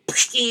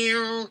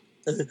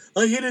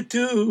 I hit it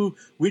too.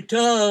 We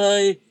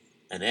tie.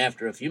 And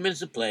after a few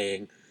minutes of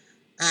playing,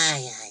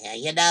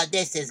 You know,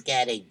 this is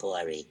getting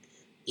boring.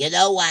 You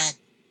know what?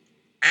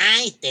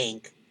 I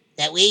think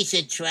that we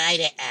should try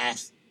to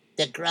ask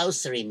the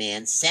grocery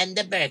man,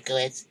 Sender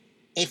Berkowitz,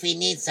 if he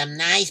needs some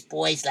nice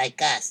boys like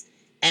us.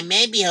 And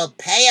maybe he'll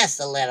pay us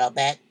a little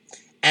bit,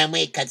 and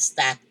we could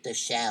stock the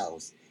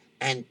shelves.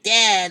 And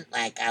then,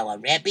 like our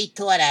Rebbe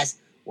taught us,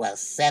 we'll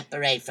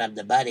separate from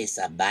the money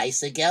some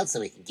bicycles so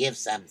we can give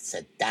some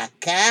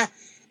tzedakah.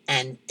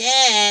 And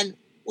then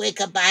we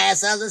could buy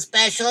ourselves a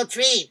special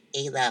treat,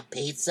 either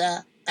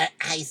pizza or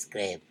ice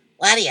cream.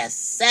 What do you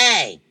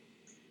say?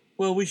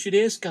 Well, we should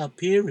ask our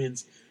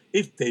parents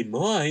if they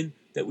mind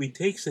that we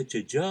take such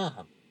a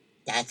job.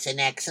 That's an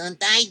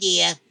excellent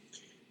idea.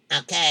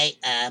 Okay,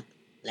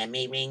 let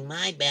me ring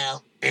my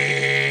bell.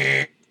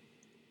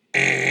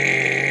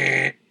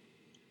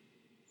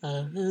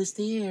 Who's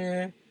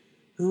there?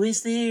 Who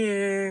is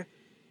there?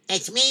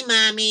 It's me,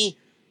 Mommy.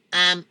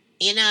 I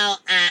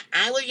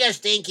was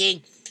just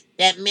thinking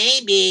that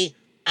maybe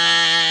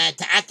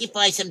to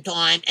occupy some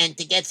time and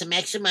to get some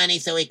extra money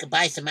so we could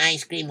buy some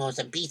ice cream or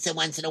some pizza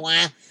once in a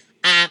while.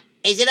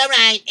 Is it all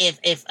right if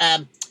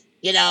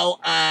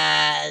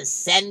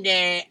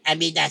Sender,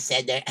 not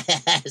Sender,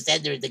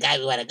 Sender is the guy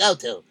we want to go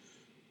to.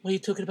 Are you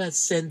talking about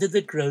Sender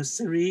the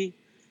grocery?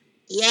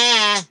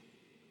 Yeah.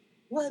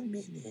 1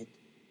 minute.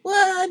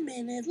 1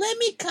 minute. Let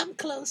me come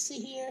closer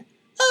here.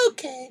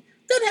 Okay.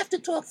 Don't have to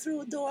talk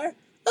through a door.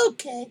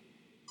 Okay.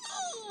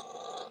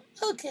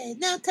 Okay.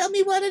 Now tell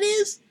me what it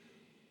is.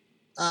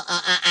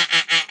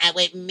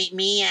 Wait,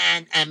 me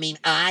and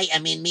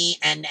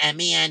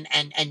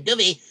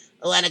Doobie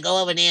want to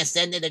go over there and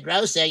Sender the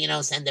grocer,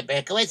 Sender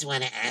Berkowitz.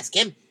 Want to ask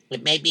him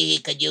if maybe he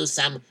could use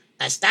some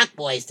stock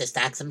boys to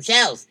stock some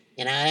shelves.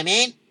 You know what I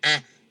mean?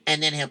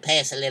 And then he'll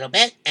pay us a little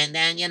bit, and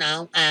then, we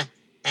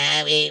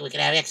could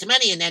have extra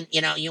money, and then,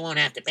 you won't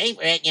have to pay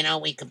for it.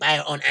 We could buy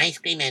our own ice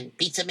cream and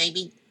pizza,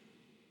 maybe.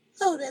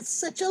 Oh, that's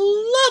such a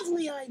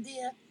lovely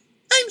idea.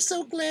 I'm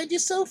so glad you're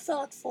so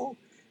thoughtful.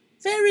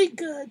 Very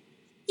good.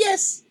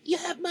 Yes, you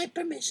have my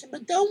permission,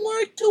 but don't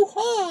work too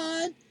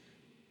hard.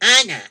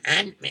 Anna,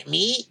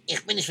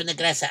 ich bin nicht von der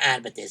großen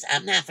Arbeiters.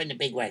 I'm not from the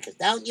big workers.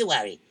 Don't you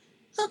worry.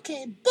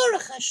 Okay,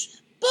 Baruch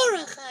Hashem.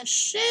 Baruch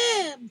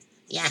Hashem.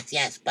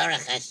 Yes,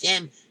 Baruch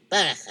Hashem,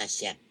 Baruch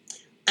Hashem.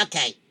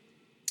 Okay,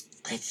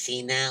 let's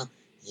see now.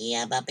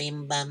 Yeah, ba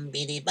bim bum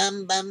biddy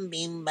bum bum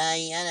bim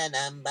bye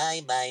dum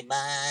bye bye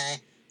bye.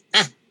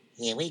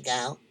 Here we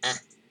go.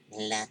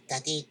 La da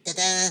dee da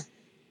da.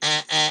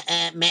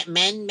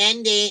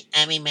 Mendy.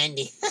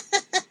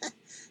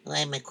 Why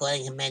am I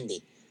calling him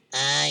Mendy?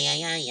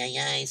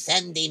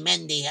 Sandy,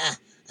 Mendy.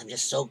 I'm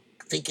just so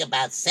thinking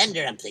about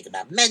Sender. I'm thinking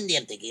about Mendy.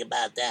 I'm thinking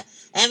about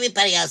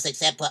everybody else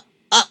except for.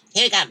 Oh,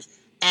 here it comes.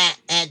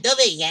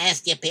 Doobie, you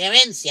ask your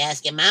parents? You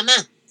ask your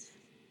mama?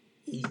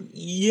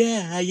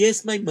 Yeah, I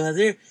asked my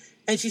mother,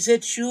 and she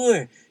said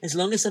sure, as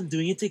long as I'm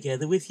doing it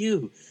together with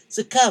you.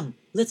 So come,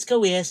 let's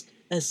go ask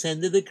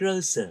Sender the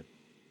grocer.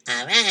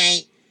 All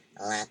right.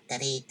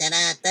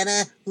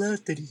 La-da-dee-da-da-da-da.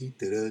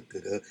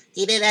 La-da-dee-da-da-da-da.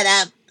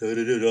 Dee-da-da-dum.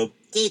 Da-da-da-dum.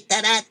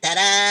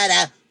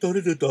 Dee-da-da-da-da-da.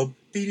 Da-da-da-dum.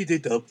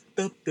 Dee-dee-da-dum.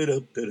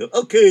 Dum-da-dum-da-dum.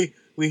 Okay,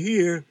 we're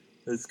here.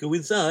 Let's go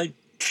inside.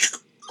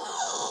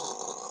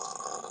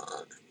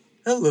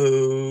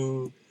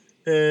 Hello.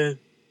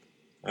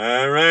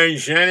 All right,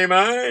 Sonny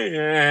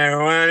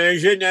boy. What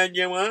is it that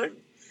you want?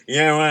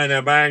 You want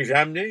to buy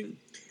something?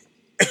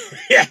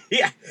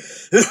 yeah.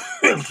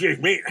 Excuse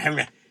me.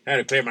 I had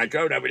to clear my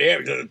throat over there.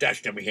 There's a little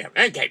dust over here.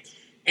 Okay.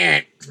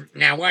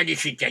 Now, what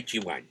is it that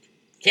you want?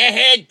 Go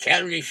ahead,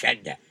 tell me,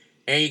 Sender.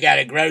 You got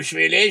a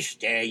grocery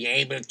list? You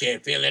able to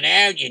fill it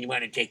out? You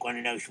want to take one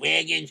of those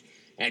wagons?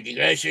 At the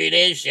grocery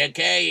list,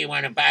 okay? You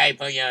want to buy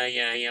for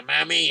your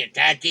mommy, your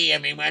tati,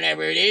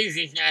 whatever it is,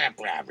 it's not a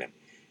problem.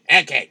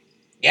 Okay,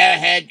 go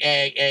ahead.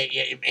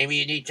 Maybe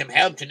you need some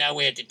help to know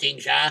where the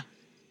things are.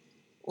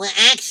 Well,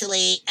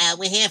 actually,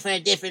 we're here for a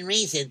different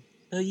reason.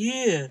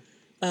 Yeah.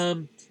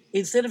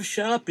 Instead of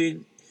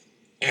shopping.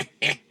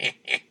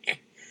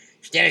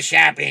 Instead of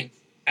shopping,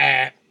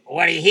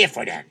 what are you here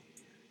for then?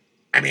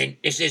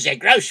 This is a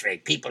grocery.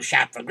 People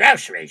shop for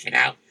groceries,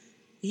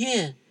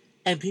 Yeah,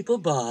 and people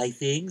buy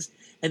things,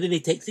 and then they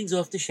take things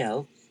off the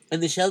shelf,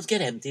 and the shelves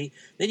get empty.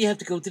 Then you have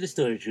to go to the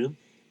storage room,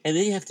 and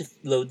then you have to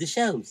load the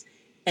shelves.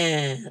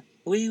 And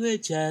we were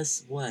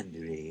just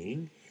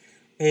wondering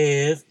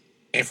if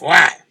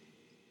what?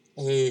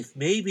 If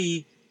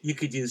maybe you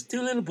could use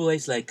two little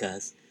boys like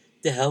us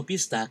to help you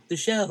stock the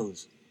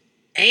shelves.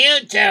 And you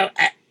two,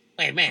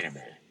 wait a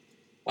minute.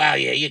 Well,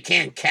 you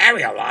can't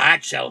carry a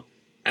lot, so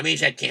that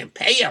means I can't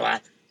pay you a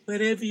lot.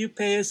 Whatever you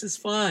pay us is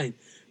fine,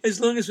 as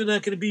long as we're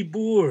not going to be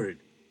bored.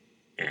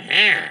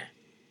 Uh-huh.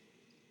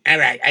 All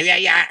right.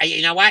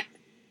 You know what?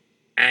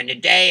 On the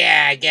day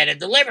I get a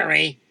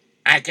delivery,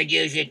 I could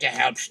use you to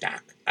help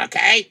stock.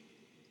 Okay?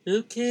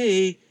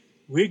 Okay.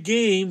 We're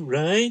game,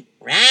 right?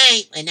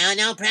 Right.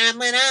 No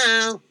problem at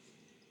all.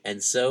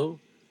 And so,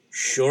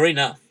 sure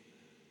enough,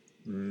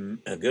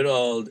 a good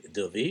old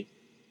Doobie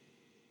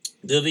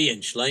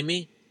and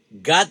Shlomi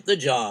got the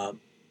job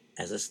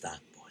as a stock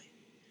boy.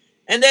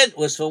 And that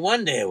was for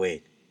 1 day a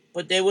week,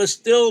 but they were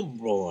still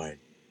bored.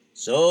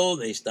 So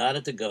they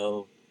started to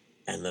go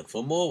and look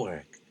for more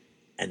work.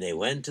 And they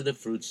went to the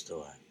fruit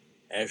store,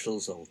 Herschel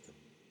Zoltan.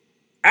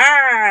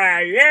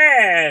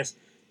 Yes.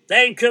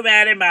 Thank you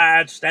very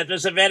much. That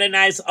was a very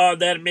nice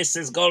order,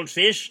 Mrs.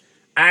 Goldfish.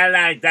 I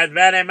like that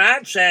very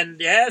much. And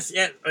yes,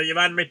 you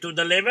want me to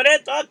deliver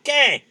it?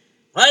 Okay.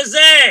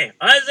 Jose,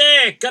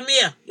 come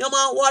here.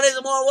 What is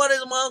it,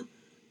 Mom?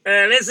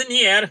 Listen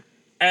here.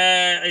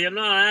 You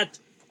know what?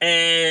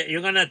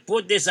 You're going to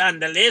put this on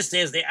the list.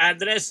 Here's the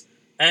address.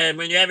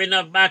 When you have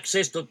enough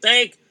boxes to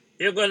take,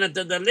 you're going to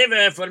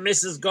deliver for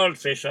Mrs.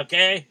 Goldfish,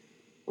 okay?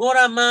 All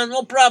right, man,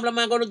 no problem.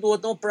 I'm going to do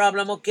it, no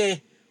problem,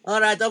 okay? All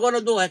right, I'm going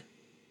to do it.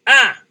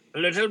 Ah,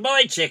 little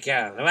boy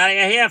chicken, what are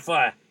you here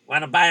for?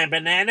 Want to buy a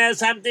banana or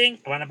something?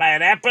 Want to buy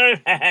an apple?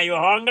 You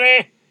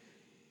hungry?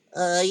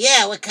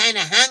 Yeah, we're kind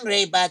of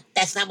hungry, but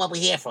that's not what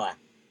we're here for.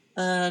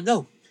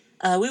 No.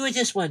 We were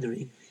just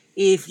wondering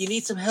if you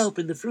need some help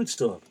in the fruit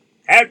store.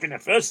 Help in the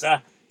fruit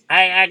store?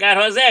 I got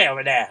Jose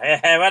over there.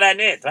 What I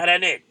need?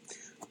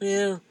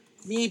 Well,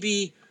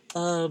 maybe,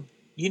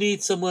 you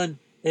need someone,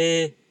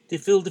 to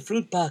fill the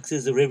fruit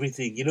boxes or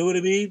everything, you know what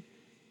I mean?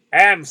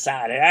 I'm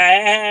sorry.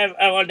 I have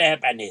all the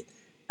help I need.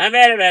 I'm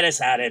very, very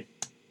sorry.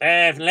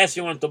 Unless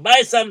you want to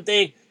buy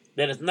something,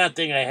 there is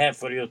nothing I have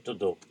for you to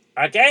do.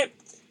 Okay?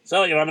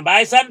 So, you want to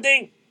buy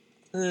something?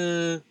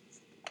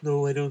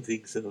 No, I don't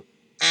think so.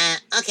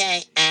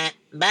 Okay,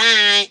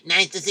 bye.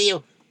 Nice to see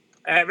you.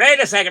 Wait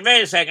a second.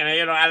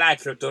 You know, I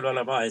like you two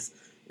little boys.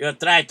 You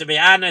try to be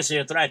honest,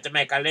 you try to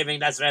make a living,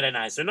 that's very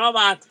nice. You know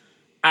what?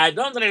 I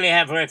don't really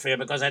have work for you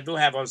because I do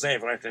have Jose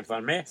working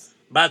for me.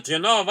 But you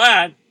know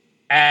what?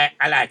 I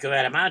like you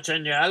very much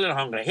and you're a little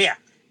hungry.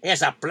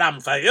 Here's a plum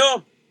for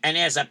you, and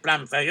here's a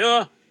plum for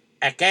you.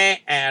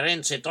 Okay,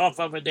 rinse it off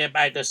over there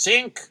by the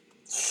sink.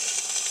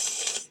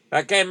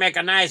 Okay, make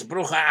a nice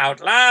brucha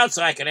out loud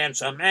so I can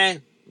answer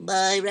man.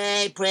 Bye,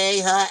 Ray, pray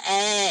her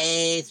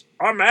ace.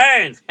 Oh,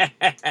 man.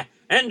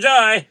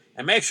 Enjoy.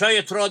 And make sure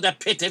you throw the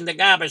pit in the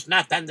garbage,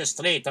 not on the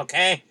street,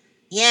 okay?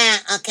 Yeah,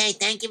 okay,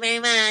 thank you very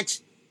much.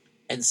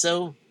 And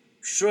so,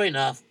 sure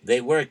enough,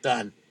 they worked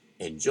on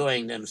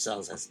enjoying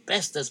themselves as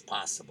best as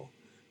possible.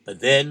 But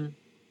then,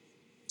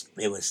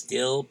 they were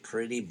still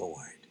pretty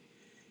bored.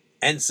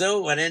 And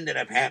so, what ended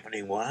up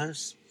happening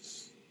was,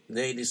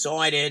 they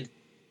decided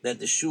that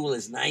the shul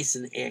is nice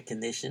and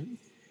air-conditioned,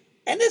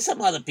 and there's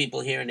some other people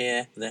here and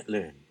there that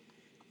learn.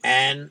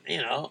 And,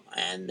 you know,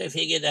 and they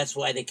figured that's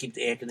why they keep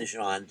the air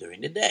conditioner on during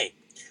the day.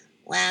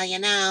 Well, you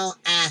know,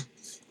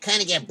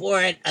 kind of get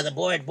bored of the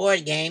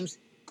board games,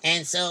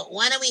 and so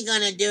what are we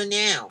going to do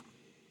now?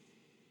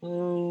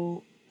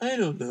 Oh, I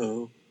don't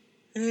know.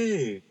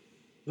 Hey,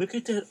 look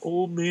at that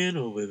old man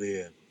over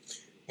there.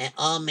 That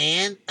old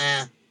man?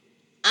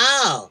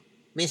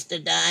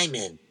 Mr.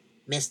 Diamond.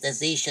 Mr.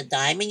 Zisha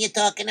Diamond you're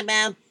talking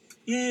about?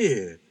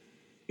 Yeah.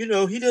 You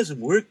know, he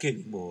doesn't work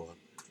anymore.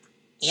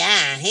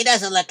 Yeah, he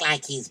doesn't look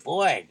like he's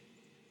bored.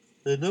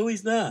 No,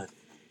 he's not.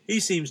 He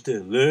seems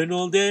to learn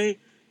all day,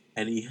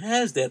 and he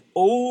has that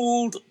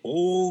old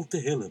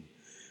Tehillim.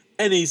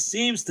 And he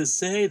seems to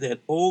say that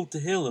old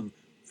Tehillim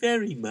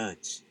very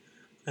much.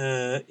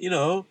 And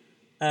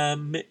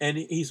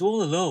he's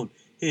all alone.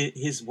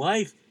 His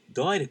wife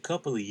died a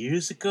couple of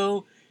years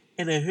ago,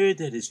 and I heard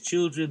that his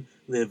children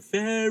live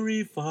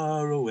very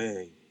far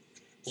away.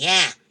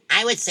 Yeah,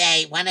 I would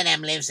say one of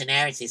them lives in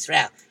Eretz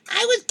Yisrael.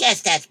 I would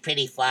guess that's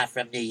pretty far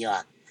from New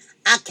York.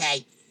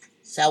 Okay,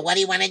 so what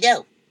do you want to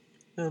do?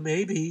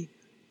 Maybe,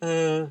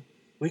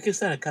 we can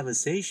start a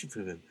conversation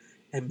with him.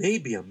 And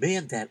maybe a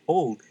man that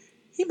old,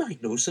 he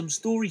might know some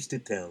stories to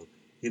tell.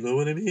 You know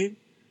what I mean?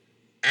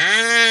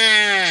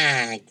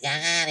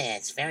 Got it.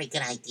 It's a very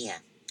good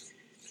idea.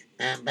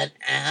 But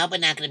I hope we're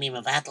not going to be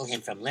mevatel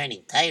him from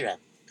learning Torah.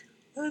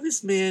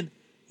 This man,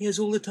 he has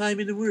all the time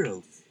in the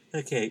world.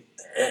 Okay,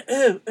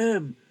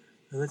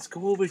 let's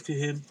go over to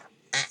him.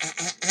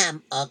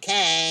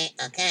 Okay.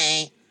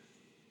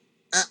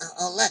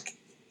 Look,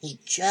 he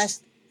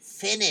just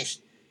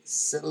finished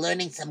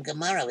learning some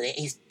Gemara over there.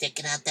 He's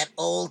taking out that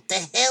old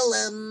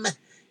Tehillim.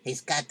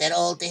 He's got that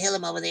old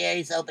Tehillim over there.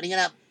 He's opening it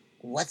up.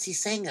 What's he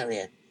saying over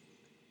here?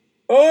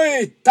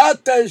 Oi,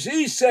 Tata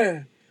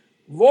Süße,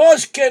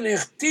 was kann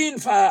ich tun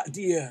für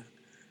dir?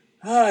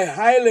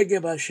 Heilige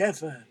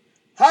Beschäfer,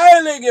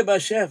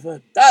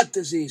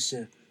 Tata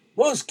Süße,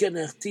 was kann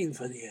ich tun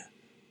für dir?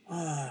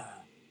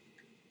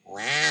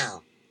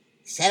 Wow.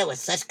 He said it with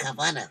such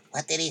kavanah.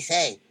 What did he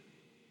say?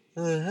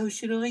 How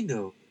should I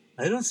know?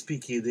 I don't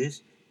speak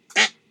Yiddish.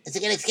 It's a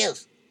good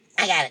excuse.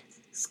 I got it.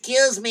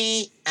 Excuse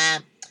me,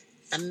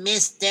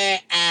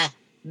 Mr.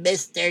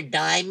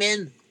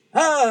 Diamond?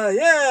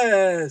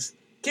 Yes.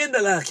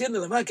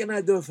 Kinderlach, what can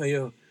I do for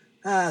you?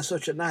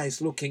 Such a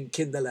nice-looking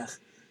Kinderlach.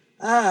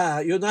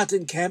 You're not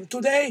in camp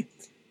today?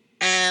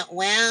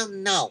 Well,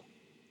 no.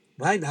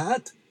 Why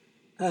not?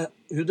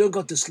 You don't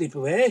go to sleep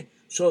away,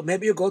 so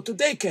maybe you go to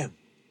day camp.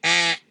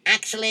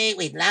 Actually,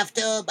 we'd love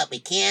to, but we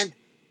can't.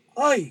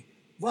 Oi,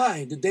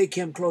 why? The day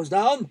camp closed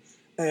down?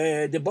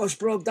 The bus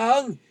broke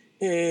down?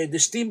 The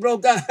steam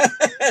broke down?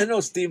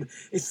 No steam.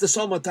 It's the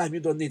summertime. You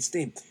don't need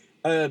steam.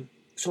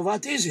 So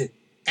what is it?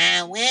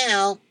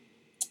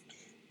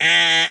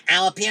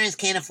 Our parents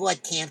can't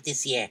afford camp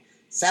this year.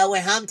 So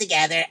we're home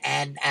together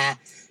and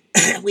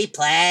we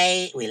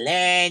play, we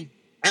learn,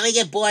 and we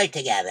get bored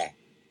together.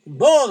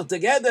 Bored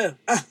together?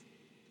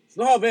 It's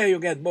no way you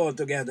get bored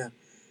together.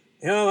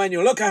 You know, when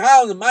you look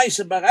around the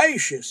Maisa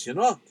Bereshis, you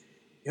know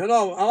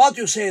what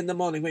you say in the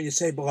morning when you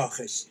say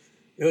brachas?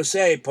 You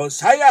say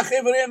Posayach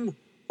Ivrim,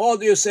 or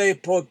do you say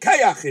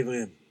Pokayach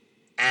Ivrim?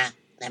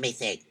 Let me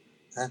think.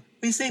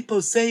 We say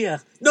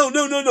poseach. No,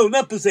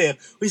 not poseach.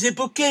 We say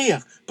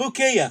pokeach.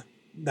 Pokeach.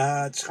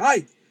 That's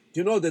right. Do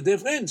you know the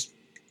difference?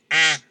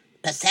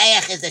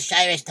 Pasayach is the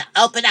shirish to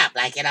open up,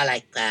 like,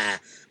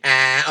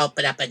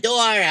 open up a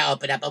door,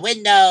 open up a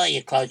window,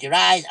 you close your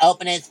eyes,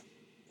 open it.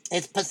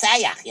 It's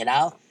pasayach,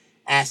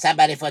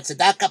 somebody for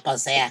tzedakah,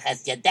 pasayach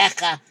es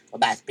yadecha,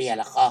 u'masbiya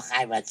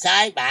l'chochai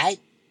ratzai, right?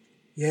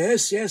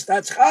 Yes,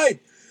 that's right.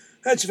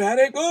 That's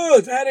very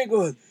good, very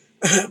good.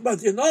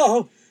 But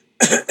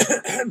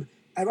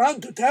I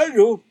want to tell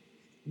you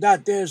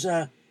that there's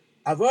a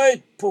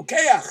word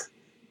pokeach,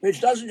 which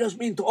doesn't just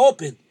mean to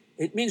open.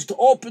 It means to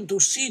open to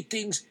see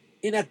things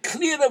in a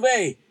clearer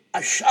way,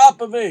 a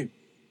sharper way.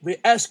 We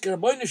ask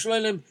Rabbeinu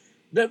Shalom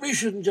that we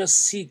shouldn't just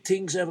see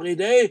things every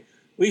day.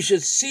 We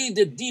should see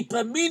the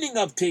deeper meaning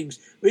of things.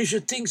 We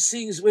should think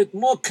things with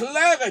more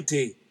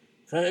clarity.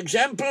 For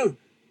example,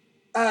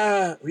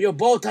 you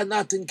both are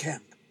not in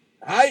camp,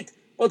 right?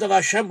 But if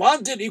Hashem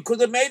wanted, He could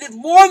have made it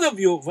one of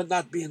you would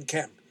not be in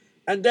camp.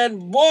 And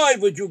then, boy,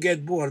 would you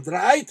get bored,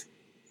 right?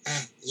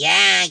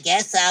 Yeah, I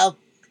guess so.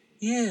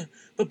 Yeah,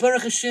 but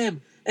Baruch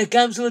Hashem, at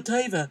Gamzel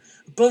Taiva,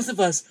 both of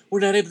us were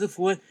not able to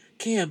afford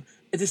camp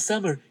this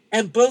summer,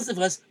 and both of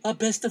us are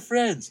best of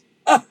friends.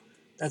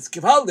 That's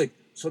gewaldig.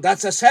 So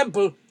that's a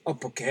sample of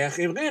Pokeach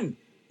Ivrim.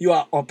 You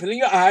are opening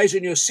your eyes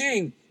and you're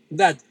seeing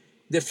that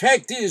the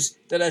fact is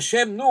that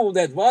Hashem knew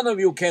that one of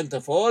you can't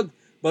afford,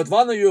 but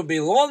one of you will be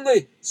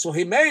lonely, so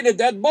He made it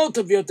that both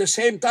of you at the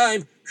same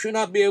time should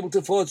not be able to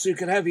afford, so you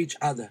can have each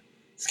other.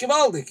 It's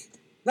gewaldig.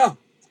 Now,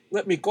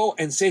 let me go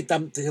and say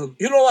something to him.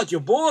 You know what,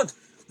 you're bored?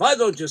 Why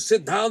don't you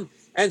sit down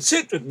and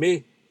sit with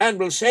me, and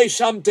we'll say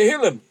some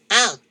Tehillim.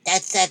 Oh,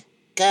 that's a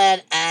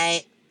good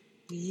idea.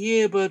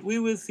 Yeah, but we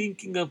were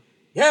thinking of...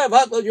 Yeah,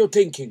 what were you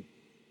thinking?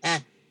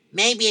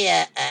 Maybe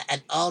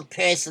an old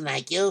person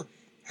like you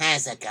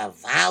has a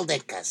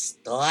gewaldic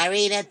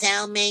story to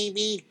tell,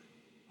 maybe?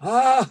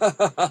 Yeah.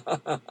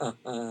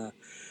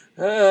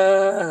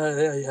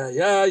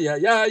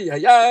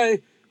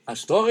 A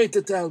story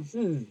to tell?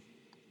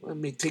 Let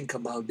me think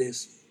about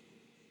this.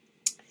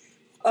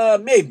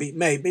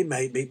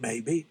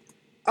 Maybe.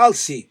 I'll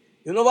see.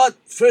 You know what?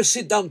 First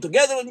sit down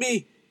together with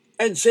me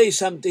and say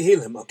some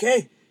Tehillim,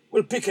 okay?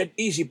 We'll pick an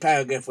easy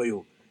paragraph for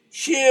you.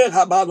 Shir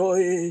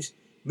habadois,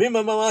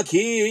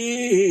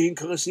 mimamamakin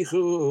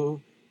krasichu.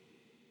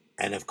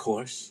 And of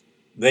course,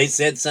 they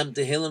said some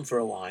Tehillim for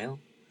a while.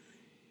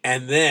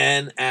 And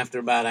then, after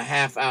about a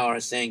half hour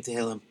saying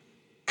Tehillim,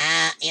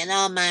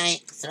 my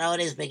throat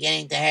is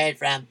beginning to hurt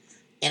from,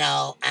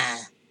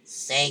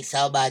 saying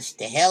so much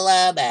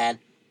Tehillim,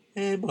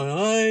 and my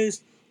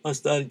eyes are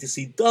starting to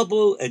see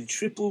double and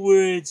triple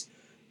words.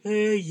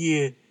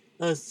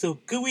 So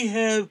could we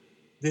have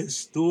the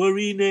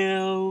story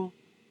now?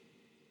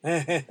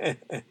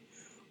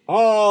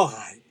 All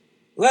right.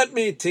 Let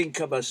me think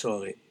of a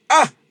story.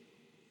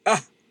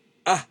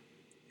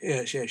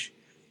 Yes.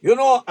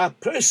 A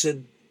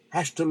person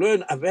has to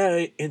learn a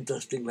very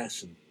interesting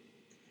lesson.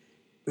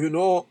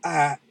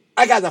 I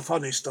got a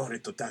funny story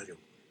to tell you.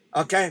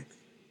 Okay?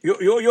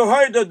 You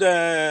heard of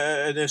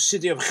the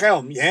city of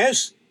Chelm,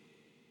 yes?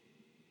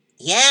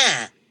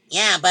 Yeah,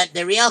 but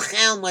the real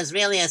Chelm was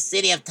really a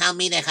city of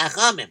Talmidei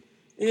Chachamim.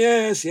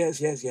 Yes.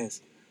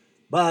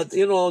 But,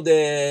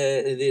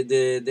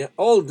 the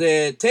old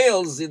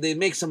tales, they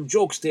make some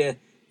jokes there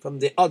from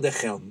the other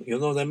Chelm, you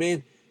know what I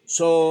mean?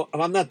 So,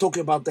 I'm not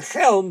talking about the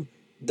Chelm,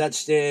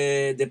 that's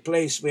the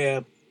place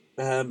where,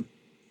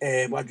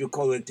 what do you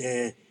call it,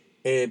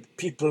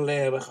 people,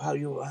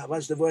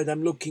 what's the word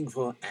I'm looking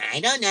for?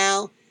 I don't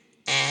know.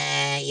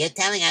 You're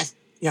telling us.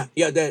 Yeah,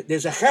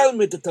 there's a Chelm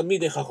with the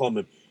Talmidei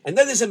Chachamim. And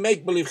then there's a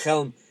make-believe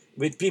Chelm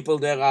with people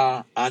that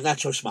are not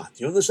so smart.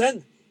 You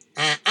understand?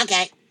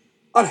 Okay.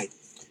 All right.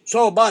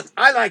 So, but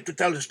I like to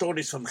tell the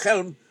stories from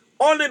Chelm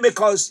only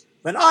because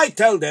when I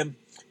tell them,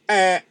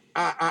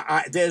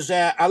 there's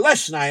a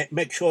lesson I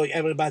make sure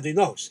everybody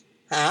knows.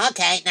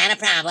 Okay, not a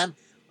problem.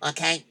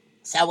 Okay,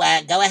 so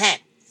go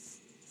ahead.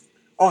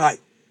 All right.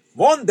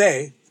 One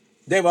day,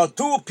 there were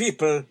two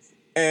people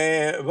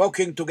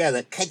working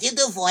together. Could you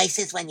do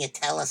voices when you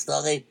tell a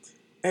story?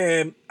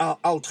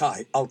 I'll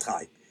try.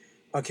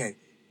 Okay.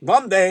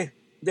 One day,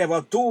 there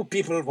were two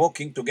people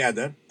working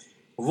together.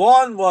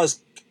 One was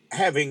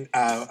having,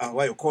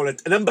 what you call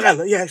it, an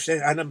umbrella. Yes,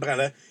 an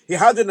umbrella. He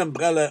had an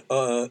umbrella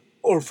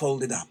all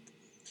folded up.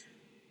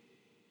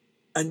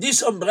 And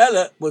this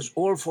umbrella was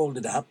all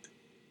folded up,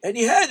 and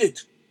he had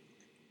it.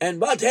 And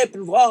what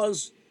happened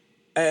was,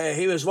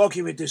 he was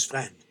walking with his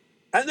friend,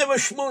 and they were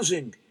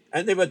schmoozing,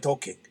 and they were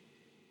talking.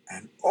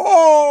 And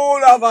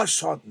all of a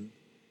sudden,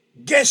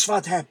 guess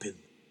what happened?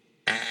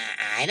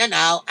 I don't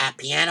know. A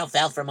piano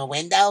fell from a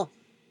window?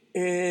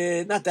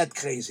 Not that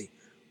crazy.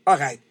 All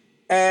right.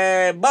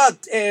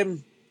 But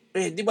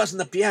it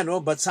wasn't a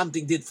piano, but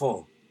something did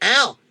fall.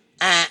 Oh,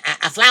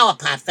 a flower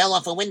pot fell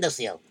off a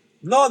windowsill.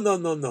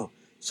 No.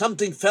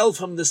 Something fell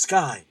from the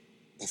sky.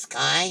 The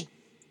sky?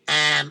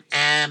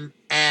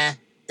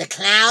 The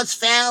clouds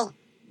fell?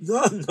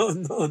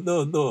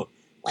 No.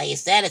 Well, you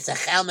said it's a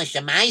Chelm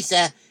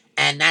Shemaisa,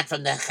 and not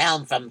from the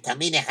helm from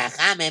Tamina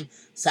Chachamim.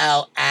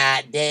 So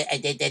then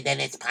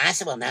it's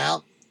possible,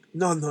 no?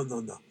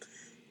 No.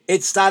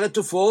 It started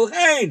to fall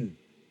rain.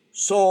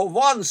 So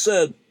one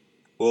said,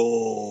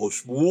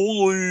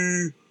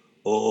 Shmuley,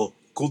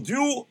 could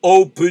you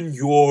open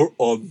your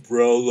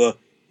umbrella?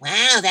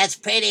 Wow, that's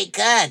pretty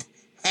good.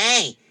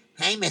 Hey,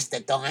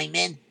 Mr.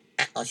 Diamond.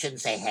 I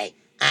shouldn't say hey.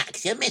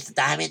 Excuse me, Mr.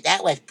 Diamond,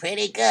 that was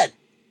pretty good.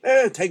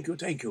 Thank you.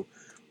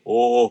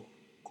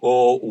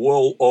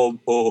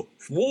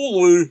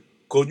 Shmuley,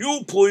 could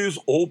you please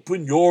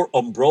open your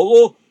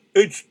umbrella?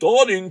 It's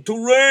starting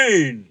to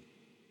rain.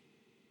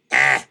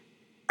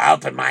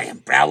 Open my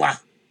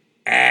umbrella?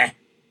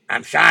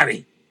 I'm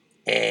sorry.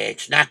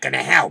 It's not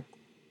gonna help.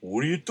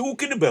 What are you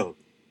talking about?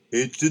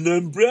 It's an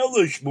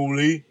umbrella,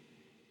 Shmuley.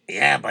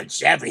 Yeah, but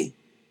Zevy,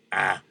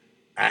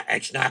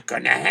 it's not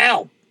gonna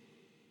help.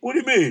 What do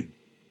you mean?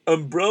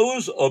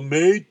 Umbrellas are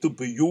made to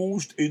be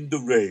used in the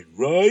rain,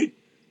 right?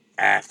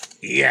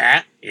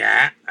 Yeah.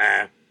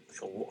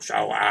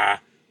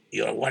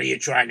 What are you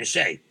trying to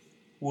say?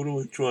 What am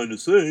I trying to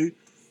say?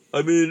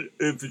 I mean,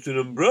 if it's an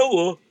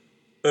umbrella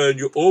and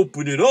you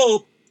open it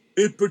up,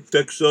 it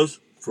protects us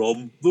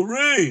from the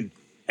rain.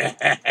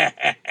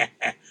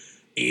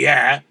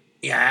 Yeah.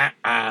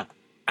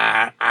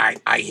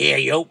 I hear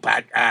you,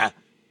 but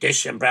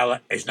this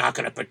umbrella is not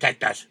going to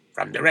protect us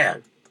from the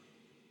rain.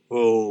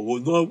 Oh,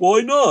 well,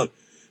 why not?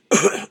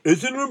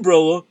 Is it an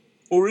umbrella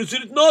or is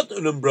it not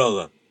an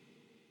umbrella?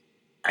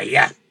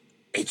 Yeah,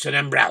 it's an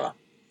umbrella.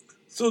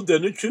 So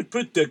then it should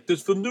protect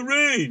us from the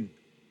rain.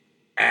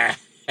 I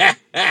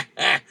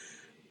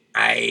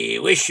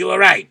wish you were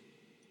right.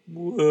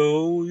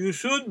 Well, you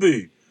should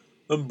be.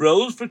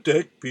 Umbrellas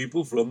protect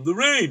people from the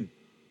rain.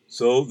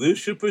 So this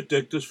should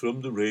protect us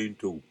from the rain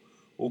too.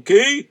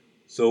 Okay?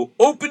 So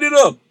open it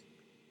up.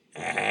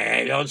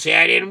 Don't say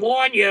I didn't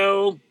warn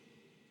you.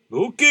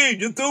 Okay,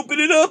 just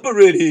open it up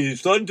already. It's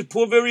starting to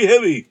pour very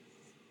heavy.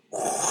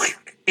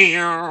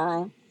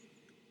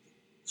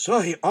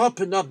 So he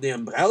opened up the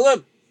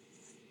umbrella,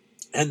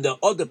 and the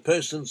other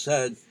person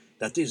said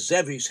that is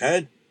Zevy's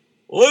head.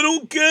 I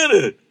don't get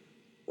it.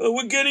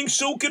 We're getting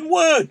soaking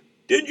wet.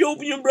 Didn't you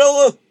open your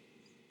umbrella?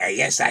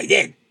 Yes, I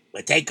did.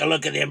 But take a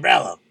look at the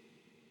umbrella.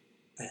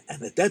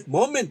 And at that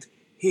moment,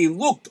 he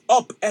looked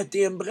up at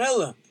the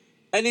umbrella,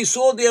 and he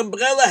saw the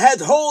umbrella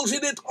had holes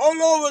in it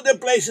all over the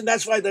place, and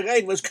that's why the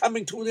rain was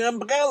coming through the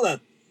umbrella.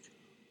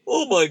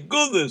 Oh my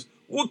goodness,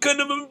 what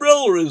kind of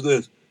umbrella is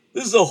this?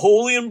 This is a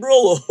holy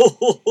umbrella.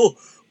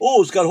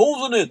 Oh, it's got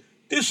holes in it.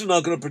 This is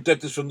not going to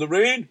protect us from the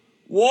rain.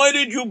 Why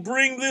did you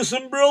bring this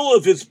umbrella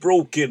if it's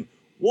broken?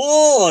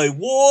 Why?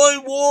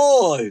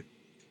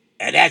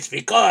 And that's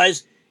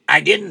because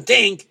I didn't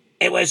think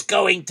it was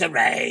going to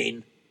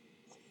rain.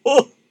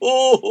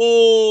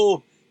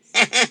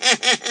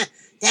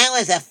 That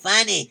was a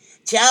funny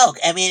joke.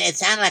 I mean, it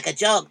sounded like a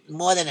joke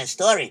more than a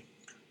story.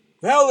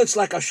 Well, it's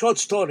like a short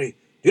story.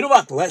 You know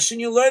what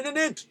lesson you learned in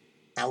it?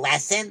 A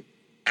lesson?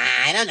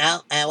 I don't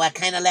know. What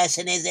kind of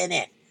lesson is in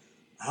it?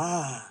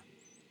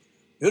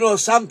 You know,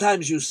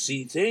 sometimes you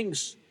see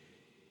things,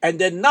 and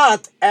they're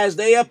not as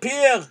they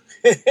appear.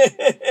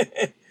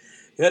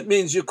 That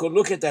means you could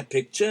look at that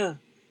picture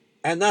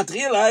and not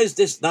realize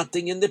there's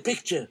nothing in the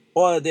picture,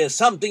 or there's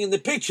something in the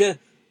picture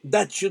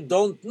that you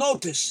don't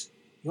notice.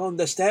 You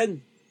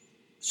understand?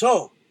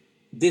 So,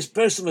 this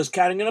person was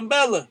carrying an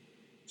umbrella.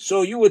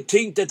 So you would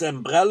think that the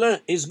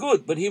umbrella is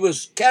good, but he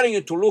was carrying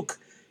it to look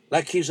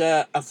like he's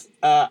in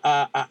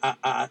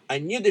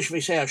Yiddish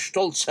we say a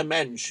stolzer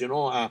Mensch, you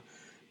know,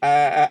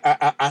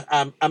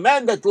 a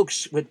man that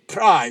looks with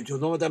pride, you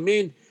know what I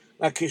mean?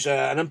 Like he's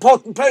an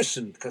important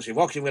person, because he's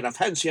walking with a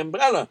fancy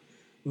umbrella.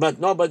 But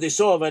nobody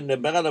saw when the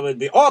umbrella would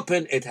be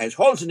open, it has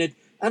holes in it,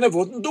 and it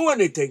wouldn't do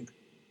anything.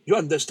 You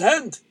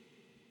understand?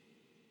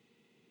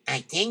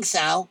 I think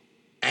so.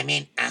 I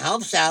mean, I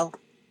hope so.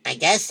 I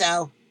guess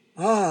so.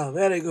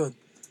 Very good.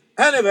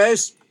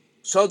 Anyways,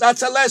 so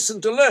that's a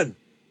lesson to learn.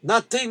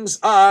 Not things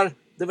are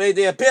the way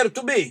they appear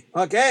to be,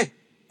 okay?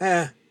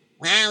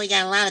 Wow, we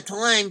got a lot of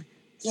time.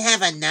 Do you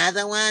have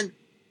another one?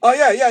 Oh,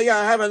 yeah,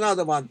 I have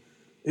another one.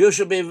 You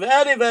should be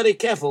very, very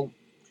careful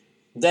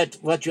that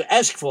what you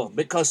ask for,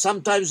 because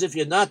sometimes if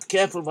you're not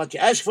careful what you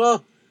ask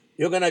for,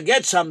 you're going to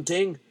get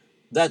something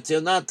that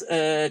you're not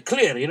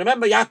clear. You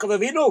remember Yaakov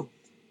Avinu?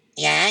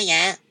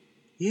 Yeah.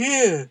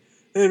 Yeah,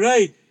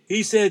 right.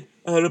 He said,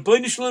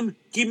 Rabbeinu Shalom,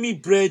 give me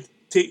bread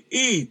to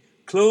eat,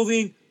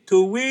 clothing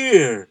to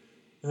wear.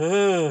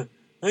 I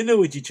know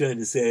what you're trying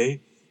to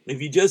say.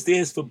 If you just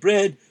ask for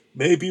bread,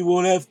 maybe you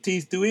won't have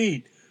teeth to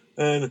eat.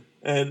 And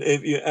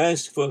if you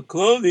ask for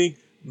clothing,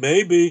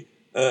 maybe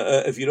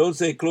if you don't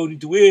say clothing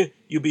to wear,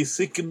 you'll be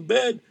sick in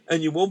bed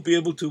and you won't be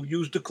able to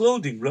use the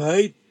clothing,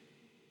 right?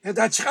 Yeah,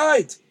 that's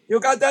right. You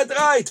got that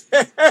right.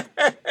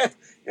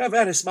 You're a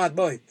very smart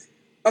boy.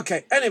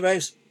 Okay,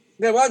 anyways,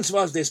 there once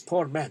was this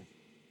poor man.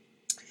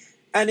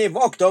 And he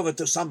walked over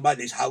to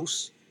somebody's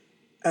house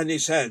and he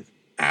said,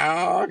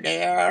 Oh,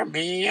 dear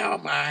me, oh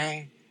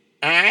my.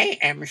 I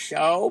am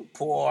so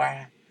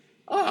poor.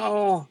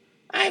 Oh,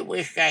 I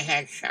wish I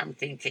had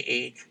something to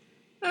eat.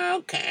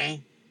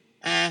 Okay.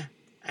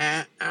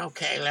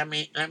 Okay. Let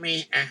me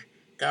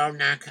go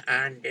knock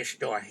on this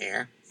door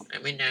here.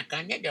 Let me knock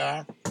on the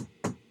door.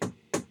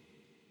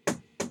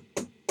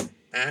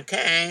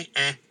 Okay.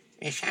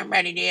 Is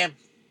somebody there?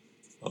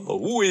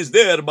 Who is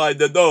there by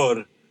the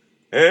door?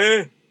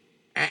 Eh?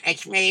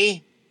 It's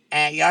me,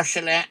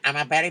 Yoshua. I'm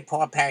a very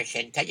poor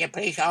person. Can you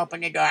please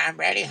open the door? I'm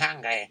really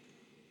hungry.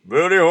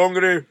 Very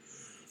hungry?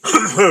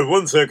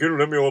 1 second,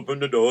 let me open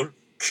the door.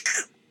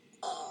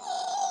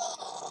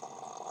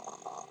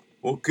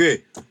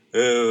 Okay.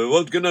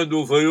 What can I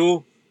do for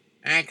you?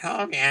 I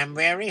told you I'm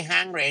very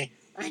hungry.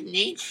 I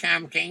need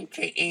something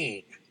to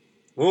eat.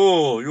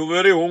 Oh, you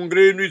very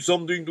hungry? Need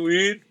something to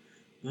eat?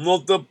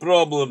 Not a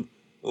problem.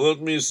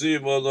 Let me see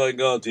what I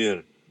got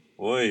here.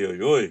 Oi,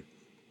 oi, oi.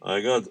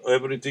 I got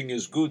everything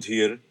is good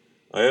here.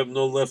 I have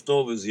no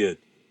leftovers yet.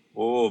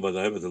 Oh, but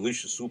I have a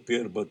delicious soup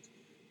here, but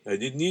I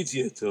didn't eat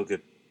yet. Okay.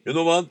 You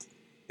know what?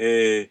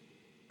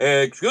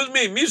 Excuse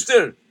me,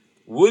 mister.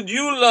 Would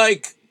you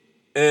like,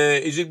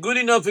 is it good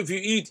enough if you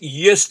eat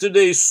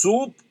yesterday's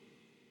soup?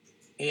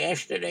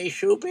 Yesterday's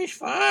soup is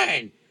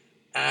fine.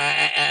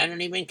 I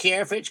don't even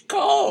care if it's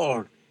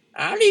cold.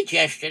 I'll eat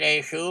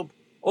yesterday's soup.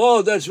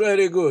 Oh, that's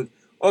very good.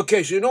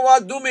 Okay, so you know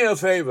what? Do me a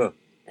favor.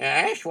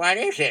 Yes, what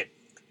is it?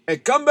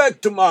 Come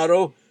back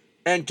tomorrow,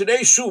 and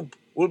today's soup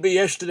will be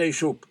yesterday's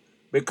soup.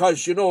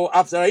 Because, you know,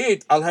 after I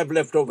eat, I'll have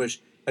leftovers.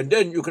 And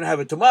then you can have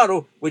it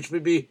tomorrow, which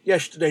will be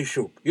yesterday's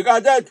soup. You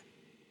got that?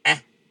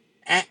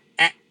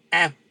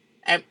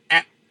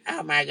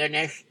 Oh my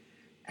goodness.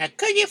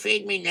 Could you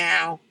feed me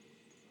now?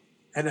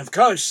 And of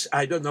course,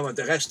 I don't know what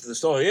the rest of the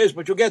story is,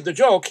 but you get the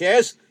joke,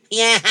 yes?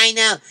 Yeah, I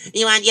know.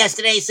 You want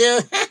yesterday's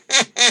soup?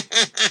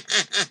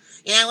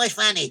 It was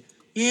funny.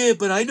 Yeah,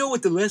 but I know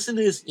what the lesson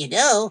is. You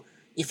do?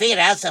 You figured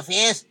it out so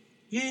fast?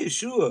 Yeah,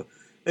 sure.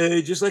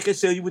 Just like I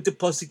tell you with the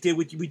pasuk there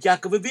with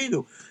Yaakov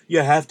Avinu.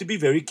 You have to be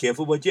very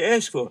careful what you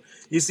ask for.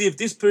 You see, if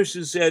this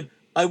person said,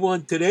 I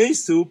want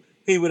today's soup,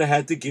 he would have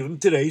had to give him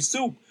today's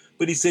soup.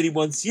 But he said he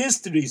wants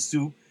yesterday's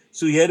soup,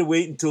 so he had to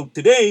wait until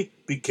today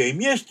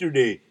became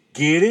yesterday.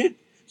 Get it?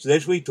 So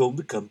that's why he told him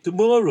to come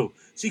tomorrow.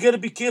 So you got to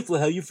be careful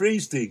how you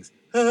phrase things.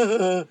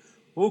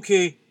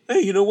 Okay.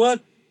 Hey, you know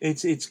what?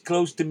 It's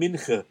close to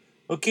Mincha.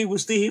 Okay, we'll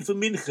stay here for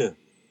Mincha.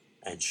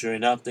 And sure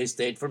enough, they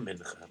stayed for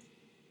Mincha.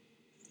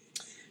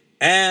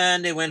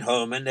 And they went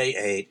home and they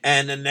ate.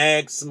 And the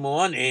next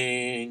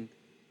morning,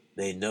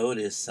 they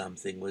noticed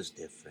something was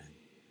different.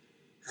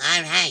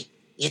 All right.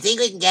 You think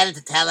we can get him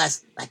to tell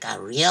us, like,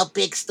 a real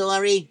big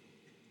story?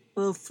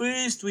 Well,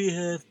 first we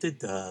have to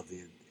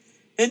daven.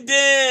 And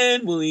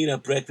then we'll eat our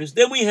breakfast.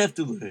 Then we have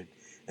to learn.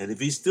 And if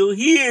he's still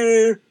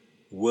here,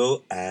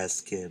 we'll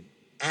ask him.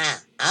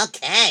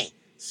 Okay.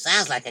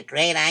 Sounds like a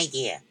great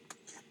idea.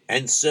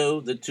 And so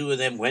the two of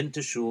them went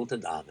to shul to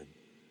daven.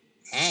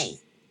 Hey,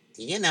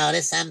 did you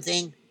notice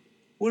something?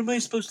 What am I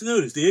supposed to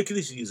notice? The air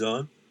conditioning is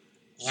on.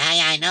 Yeah,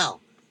 I know.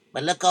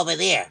 But look over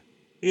there.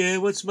 Yeah,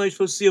 what's am I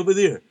supposed to see over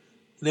there?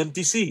 An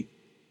empty seat.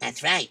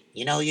 That's right.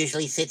 You know who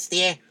usually sits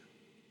there?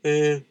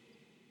 Zisha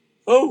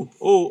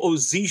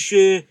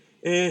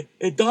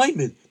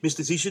Diamond.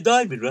 Mr. Zisha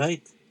Diamond,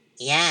 right?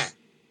 Yeah,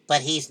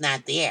 but he's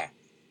not there.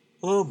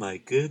 Oh, my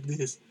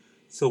goodness.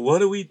 So what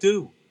do we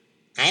do?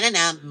 I don't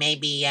know.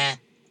 Maybe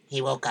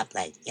he woke up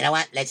late. You know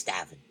what? Let's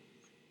daven.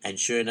 And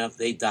sure enough,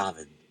 they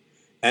davened.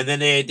 And then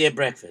they ate their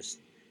breakfast,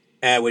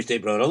 which they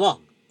brought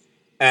along.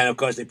 And of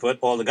course, they put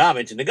all the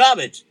garbage in the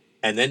garbage.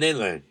 And then they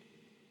learned.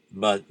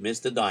 But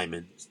Mr.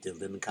 Diamond still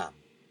didn't come.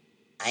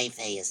 I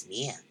face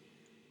me.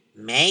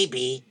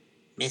 Maybe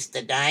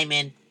Mr.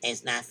 Diamond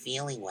is not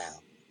feeling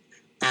well.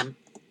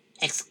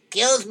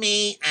 Excuse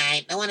me.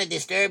 I don't want to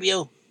disturb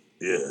you.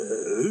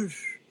 Yes?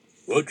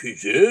 What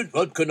is it?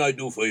 What can I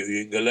do for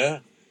you,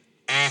 Ingela?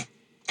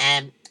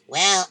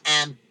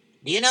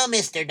 Do you know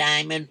Mr.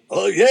 Diamond?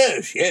 Oh,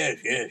 yes.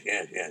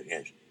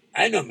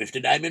 I know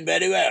Mr. Diamond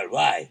very well.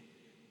 Why?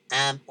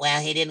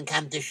 Well, he didn't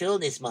come to shul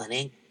this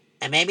morning,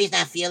 and maybe he's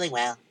not feeling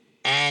well.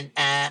 And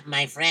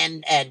my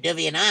friend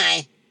Duvi and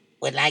I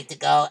would like to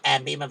go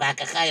and be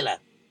Mavaka Chayla.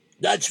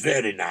 That's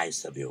very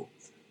nice of you.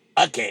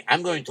 Okay,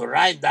 I'm going to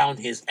write down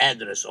his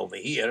address over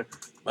here,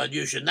 but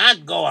you should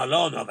not go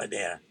alone over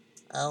there.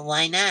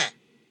 Why not?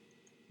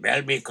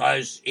 Well,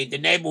 because the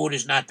neighborhood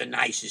is not the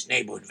nicest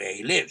neighborhood where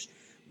he lives,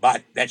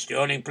 but that's the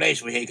only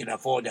place where he can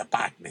afford an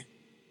apartment.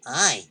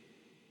 I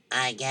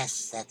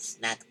guess that's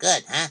not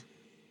good, huh?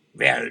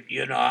 Well,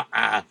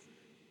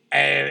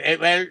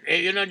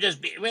 just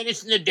when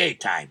it's in the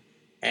daytime,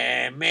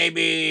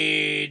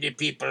 maybe the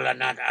people are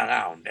not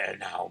around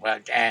now,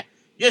 but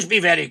just be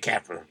very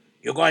careful.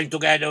 You're going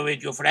together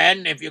with your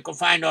friend. If you can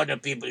find other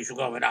people, you should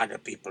go with other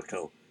people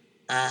too.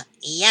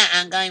 Yeah,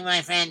 I'm going with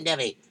my friend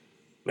Debbie.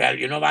 Well,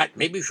 you know what?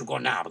 Maybe you should go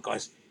now,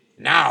 because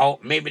now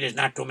maybe there's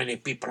not too many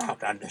people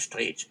out on the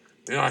streets.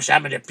 You know,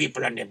 some of the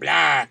people on the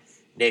block,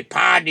 they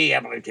party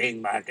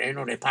everything, but they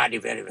party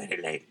very,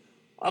 very late.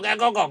 Okay,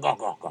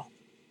 go.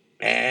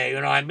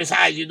 And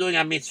besides, you're doing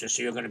a mitzvah,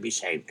 so you're going to be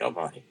saved. Don't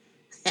worry.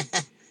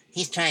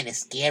 He's trying to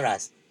scare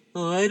us.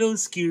 Oh, I don't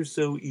scare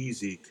so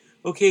easy.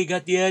 Okay,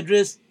 got the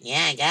address?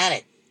 Yeah, I got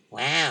it.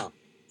 Wow,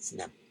 it's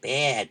in a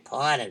bad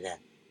part of the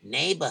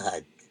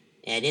neighborhood.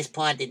 This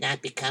part did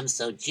not become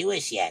so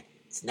Jewish yet.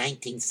 It's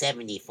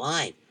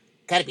 1975.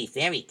 Gotta be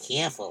very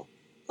careful.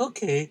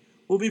 Okay,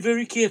 we'll be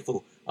very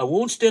careful. I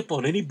won't step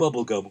on any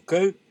bubble gum,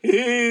 okay?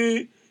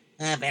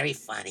 Very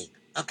funny.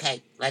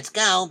 Okay, let's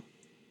go.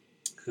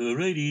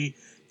 Alrighty.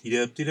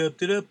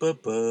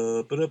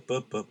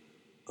 Tidap-tidap-tidap-ba-ba-ba-da-ba-ba.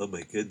 Oh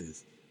my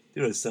goodness.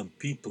 There are some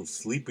people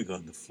sleeping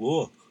on the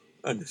floor,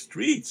 on the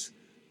streets.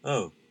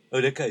 Oh,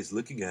 that guy's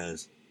looking at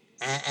us.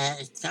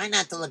 Try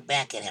not to look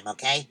back at him,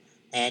 okay?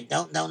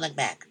 Don't look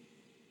back.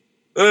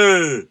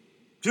 Hey,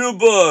 Jew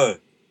boy,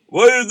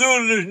 what are you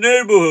doing in this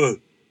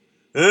neighborhood?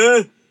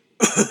 Huh?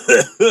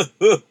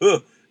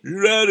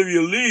 You're out of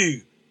your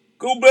league.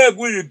 Go back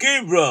where you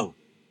came from.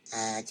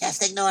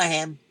 Just ignore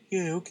him.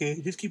 Yeah, okay,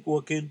 just keep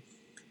walking.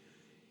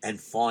 And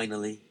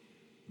finally,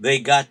 they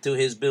got to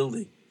his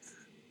building.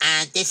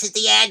 This is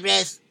the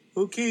address.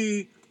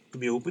 Okay, let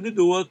me open the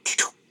door.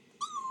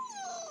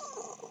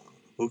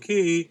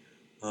 Okay,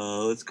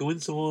 let's go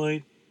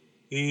inside.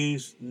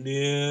 He's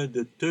near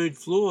the 3rd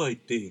floor, I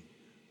think,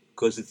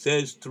 because it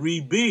says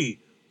 3B,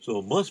 so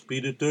it must be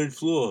the 3rd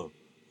floor.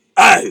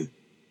 Hey,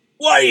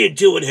 what are you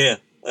doing here?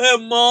 Hey,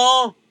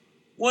 Ma,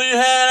 when you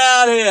head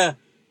out here?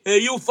 Hey,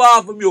 you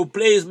far from your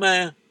place,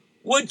 man.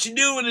 What you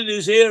doing in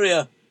this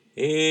area?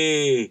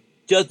 Hey,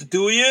 just the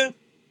two of you?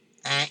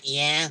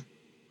 Yeah.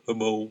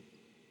 Come on.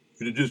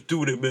 You're just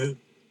doing it, man.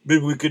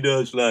 Maybe we could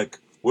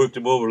work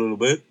them over a little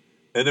bit,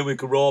 and then we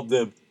could rob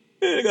them.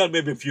 Yeah, they got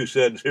maybe a few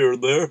cents here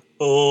and there.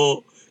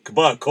 Oh, could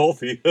buy a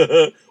coffee.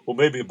 Or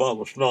maybe a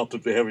bottle of schnapps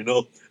if they have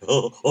enough.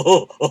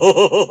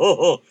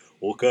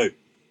 Okay.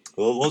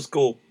 Well, let's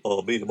go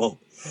beat them up.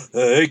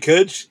 Hey,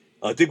 kids,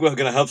 I think we're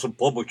going to have some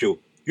fun with you.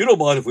 You don't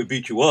mind if we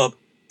beat you up.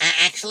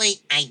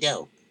 Actually, I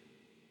do.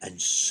 And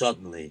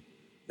suddenly,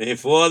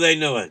 before they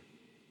knew it,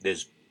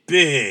 this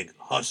big,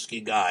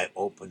 husky guy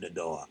opened the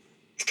door.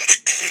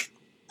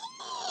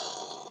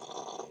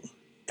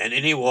 And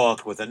in he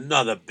walked with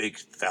another big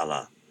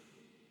fella.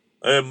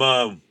 Hey,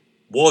 man,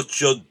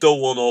 what you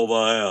doing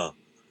over here?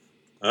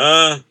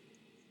 Huh?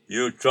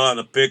 You trying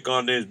to pick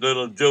on these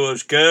little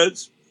Jewish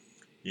kids?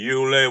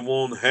 You lay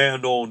one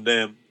hand on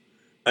them,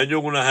 and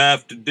you're going to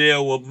have to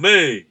deal with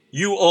me.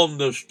 You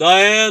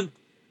understand?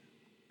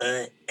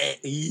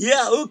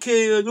 Yeah,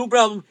 okay, no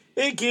problem.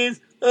 Hey, kids,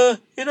 not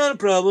a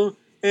problem.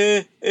 Who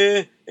are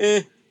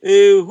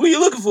you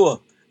looking for?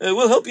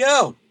 We'll help you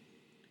out.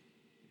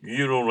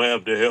 You don't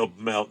have to help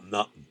them out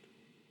nothing.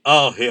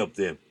 I'll help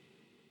them.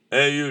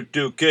 Hey, you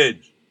two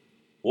kids.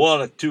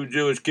 What are two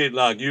Jewish kids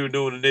like you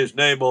doing in this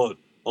neighborhood?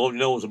 Oh, you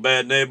know it's a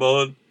bad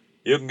neighborhood?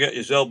 You can get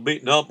yourself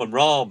beaten up and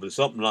robbed or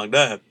something like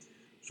that.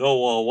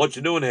 So, what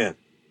you doing here?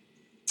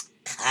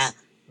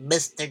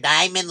 Mr.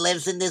 Diamond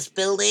lives in this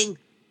building.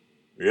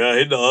 Yeah,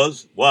 he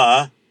does.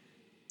 Why?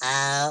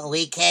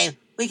 We came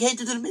to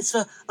do the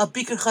mitzvah of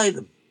Bikur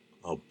Chaylim.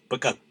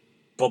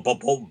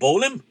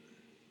 Bolim?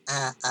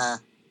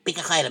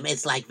 Bikur Chaylim.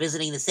 It's like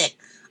visiting the sick.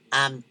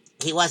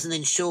 He wasn't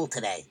in shul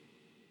today.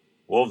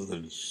 Wasn't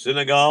in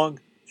synagogue?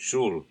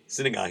 Shul.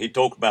 Synagogue. He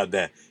talked about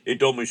that. He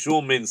told me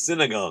shul means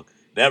synagogue.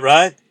 That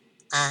right?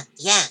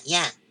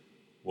 Yeah.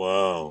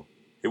 Wow.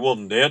 He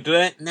wasn't there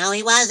today? No,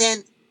 he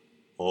wasn't.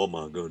 Oh,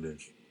 my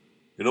goodness.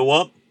 You know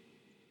what?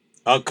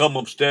 I'll come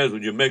upstairs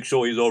with you, make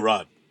sure he's all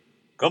right.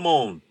 Come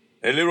on.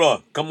 Hey, Leroy,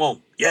 come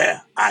on.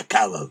 Yeah, I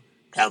come.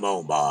 Come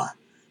on, boy.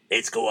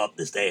 Let's go up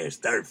the stairs,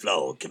 3rd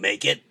floor. Can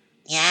make it?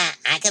 Yeah,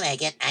 I can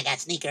make it. I got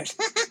sneakers.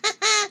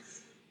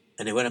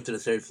 And they went up to the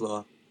 3rd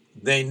floor.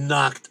 They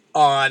knocked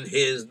on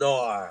his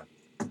door.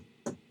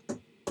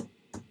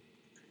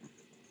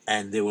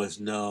 And there was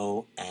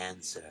no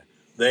answer.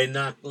 They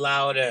knocked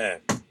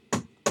louder.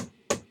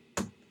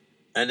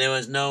 And there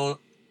was no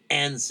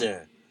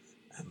answer.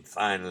 And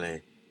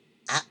finally...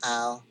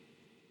 Uh-oh.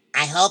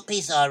 I hope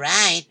he's all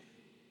right.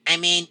 I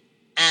mean,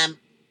 I'm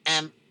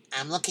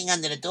looking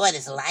under the door.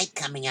 There's a light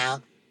coming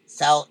out.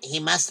 So he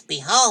must be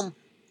home,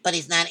 but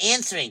he's not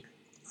answering.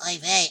 Oy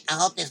vey, I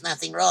hope there's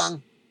nothing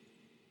wrong.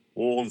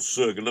 1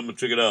 second, let me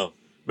check it out.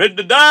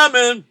 Mr.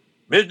 Diamond!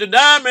 Mr.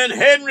 Diamond,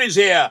 Henry's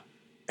here.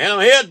 And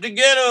I'm here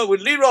together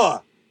with Leroy.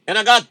 And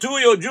I got 2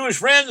 of your Jewish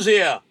friends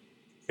here.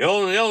 You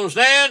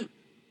understand?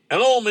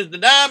 Hello,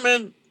 Mr.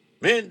 Diamond.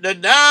 Mr.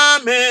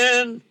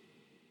 Diamond!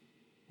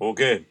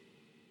 Okay,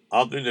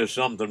 I think there's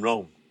something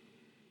wrong.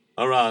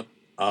 All right,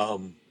 I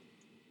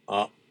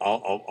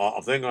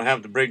think I'll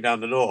have to break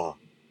down the door.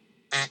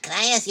 Can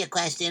I ask you a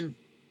question?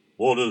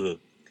 What is it?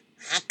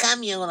 How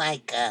come you,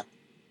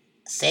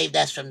 saved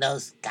us from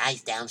those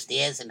guys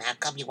downstairs, and how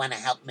come you want to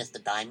help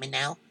Mr. Diamond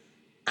now?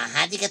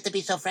 How'd you get to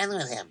be so friendly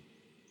with him?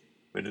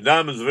 Mr.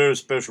 Diamond's a very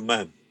special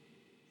man.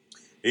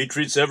 He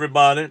treats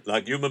everybody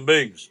like human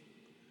beings.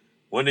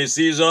 When he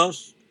sees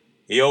us,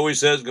 he always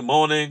says good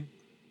morning,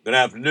 good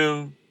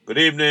afternoon, good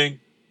evening.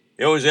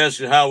 He always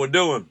asks us how we're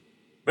doing.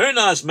 Very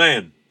nice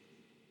man.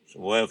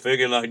 So I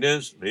figure like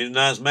this, he's a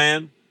nice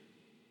man.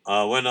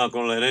 We're not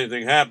going to let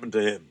anything happen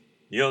to him.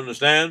 You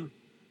understand?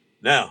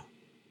 Now,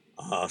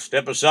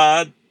 step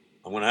aside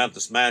I'm going to have to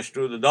smash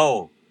through the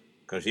door,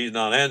 because he's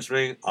not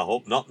answering. I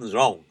hope nothing's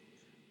wrong.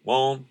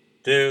 1,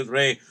 2,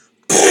 3.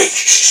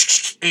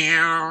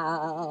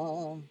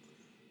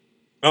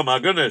 Oh, my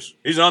goodness.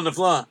 He's on the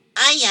floor.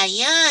 Ay,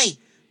 ay, ay.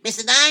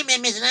 Mr.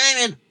 Diamond, Mr.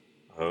 Diamond.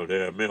 Oh,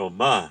 there, me, oh,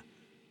 my.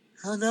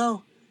 Oh,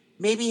 no.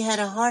 Maybe he had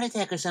a heart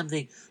attack or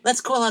something.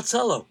 Let's call out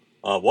Solo.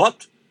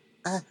 What?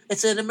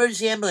 It's an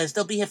emergency ambulance.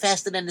 They'll be here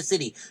faster than the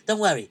city. Don't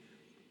worry.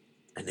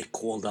 And they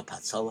called up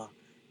Hatsolo.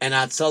 And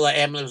Hatsolo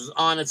ambulance was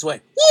on its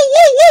way.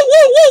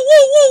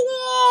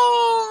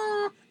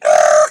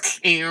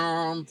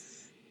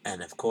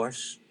 And of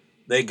course,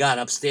 they got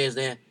upstairs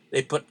there.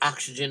 They put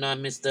oxygen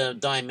on Mr.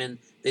 Diamond.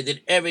 They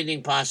did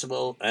everything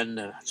possible. And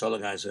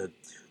Hatsolo guy said,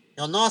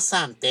 You know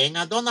something?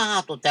 I don't know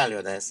how to tell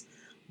you this,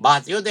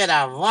 but you did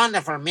a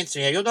wonderful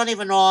mitzvah. You don't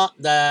even know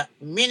the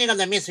meaning of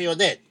the mitzvah you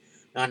did.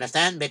 You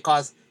understand?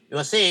 Because,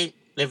 you see,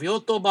 if you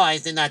two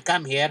boys did not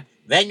come here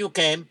when you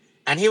came,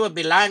 and he would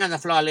be lying on the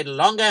floor a little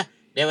longer,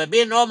 there would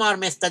be no more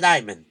Mr.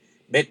 Diamond.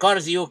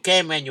 Because you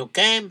came when you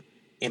came,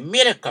 a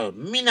miracle,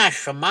 mina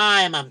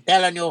shamayim, I'm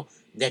telling you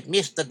that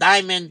Mr.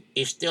 Diamond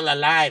is still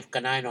alive,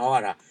 Kanai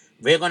Hora.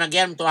 We're going to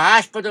get him to a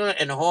hospital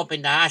and hope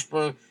in the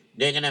hospital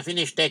they're going to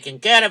finish taking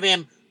care of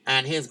him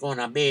and he's going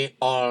to be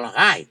all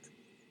right.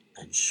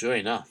 And sure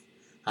enough,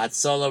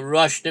 Hatsolo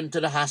rushed him to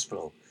the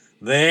hospital.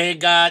 They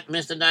got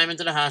Mr. Diamond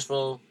to the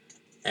hospital,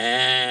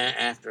 and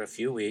after a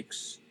few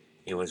weeks,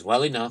 he was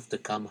well enough to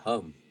come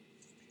home.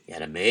 He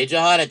had a major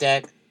heart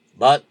attack,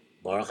 but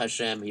Baruch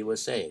Hashem, he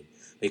was saved.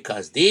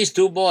 Because these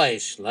two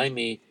boys,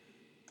 Shlomi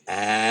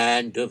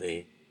and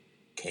Duvi,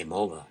 came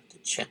over to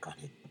check on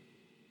him.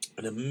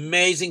 An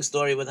amazing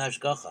story with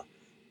Hashgacha,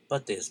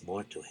 but there's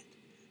more to it.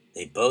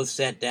 They both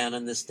sat down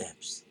on the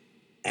steps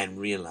and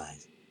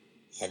realized,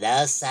 You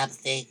know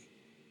something?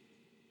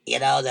 You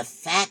know, the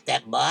fact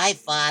that my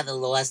father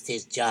lost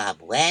his job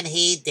when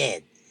he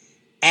did,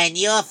 and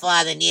your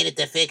father needed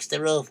to fix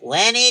the roof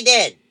when he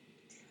did,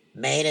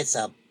 made it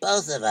so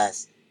both of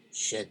us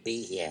should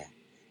be here.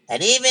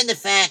 And even the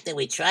fact that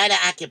we try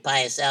to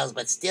occupy ourselves,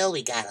 but still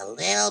we got a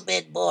little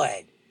bit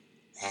bored,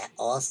 that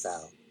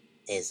also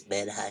is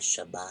Min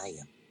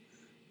HaShamayim.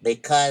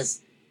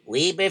 Because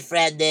we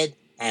befriended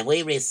and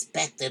we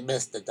respected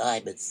Mr.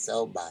 Diamond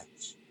so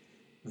much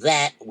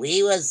that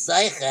we were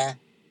zeicha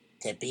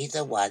to be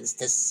the ones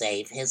to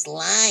save his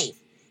life.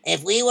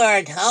 If we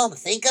weren't home,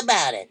 think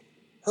about it.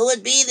 Who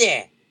would be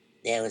there?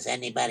 There was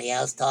anybody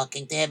else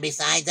talking to him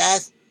besides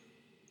us?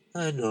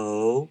 I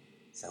know.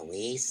 So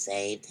we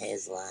saved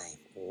his life.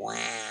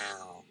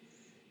 Wow.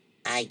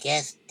 I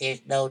guess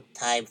there's no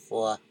time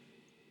for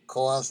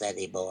calls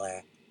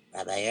anymore.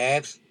 Rabbi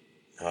Herbs?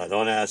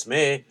 Don't ask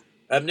me.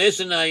 Reb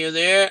Nissen, are you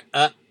there?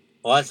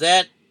 What's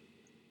that?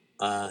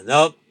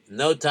 Nope.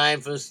 No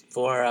time for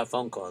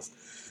phone calls.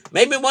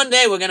 Maybe one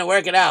day we're going to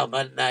work it out,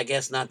 but I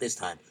guess not this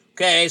time.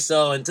 Okay,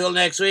 so until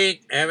next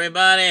week,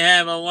 everybody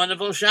have a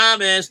wonderful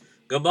Shabbos.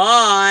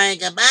 Goodbye.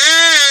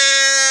 Goodbye.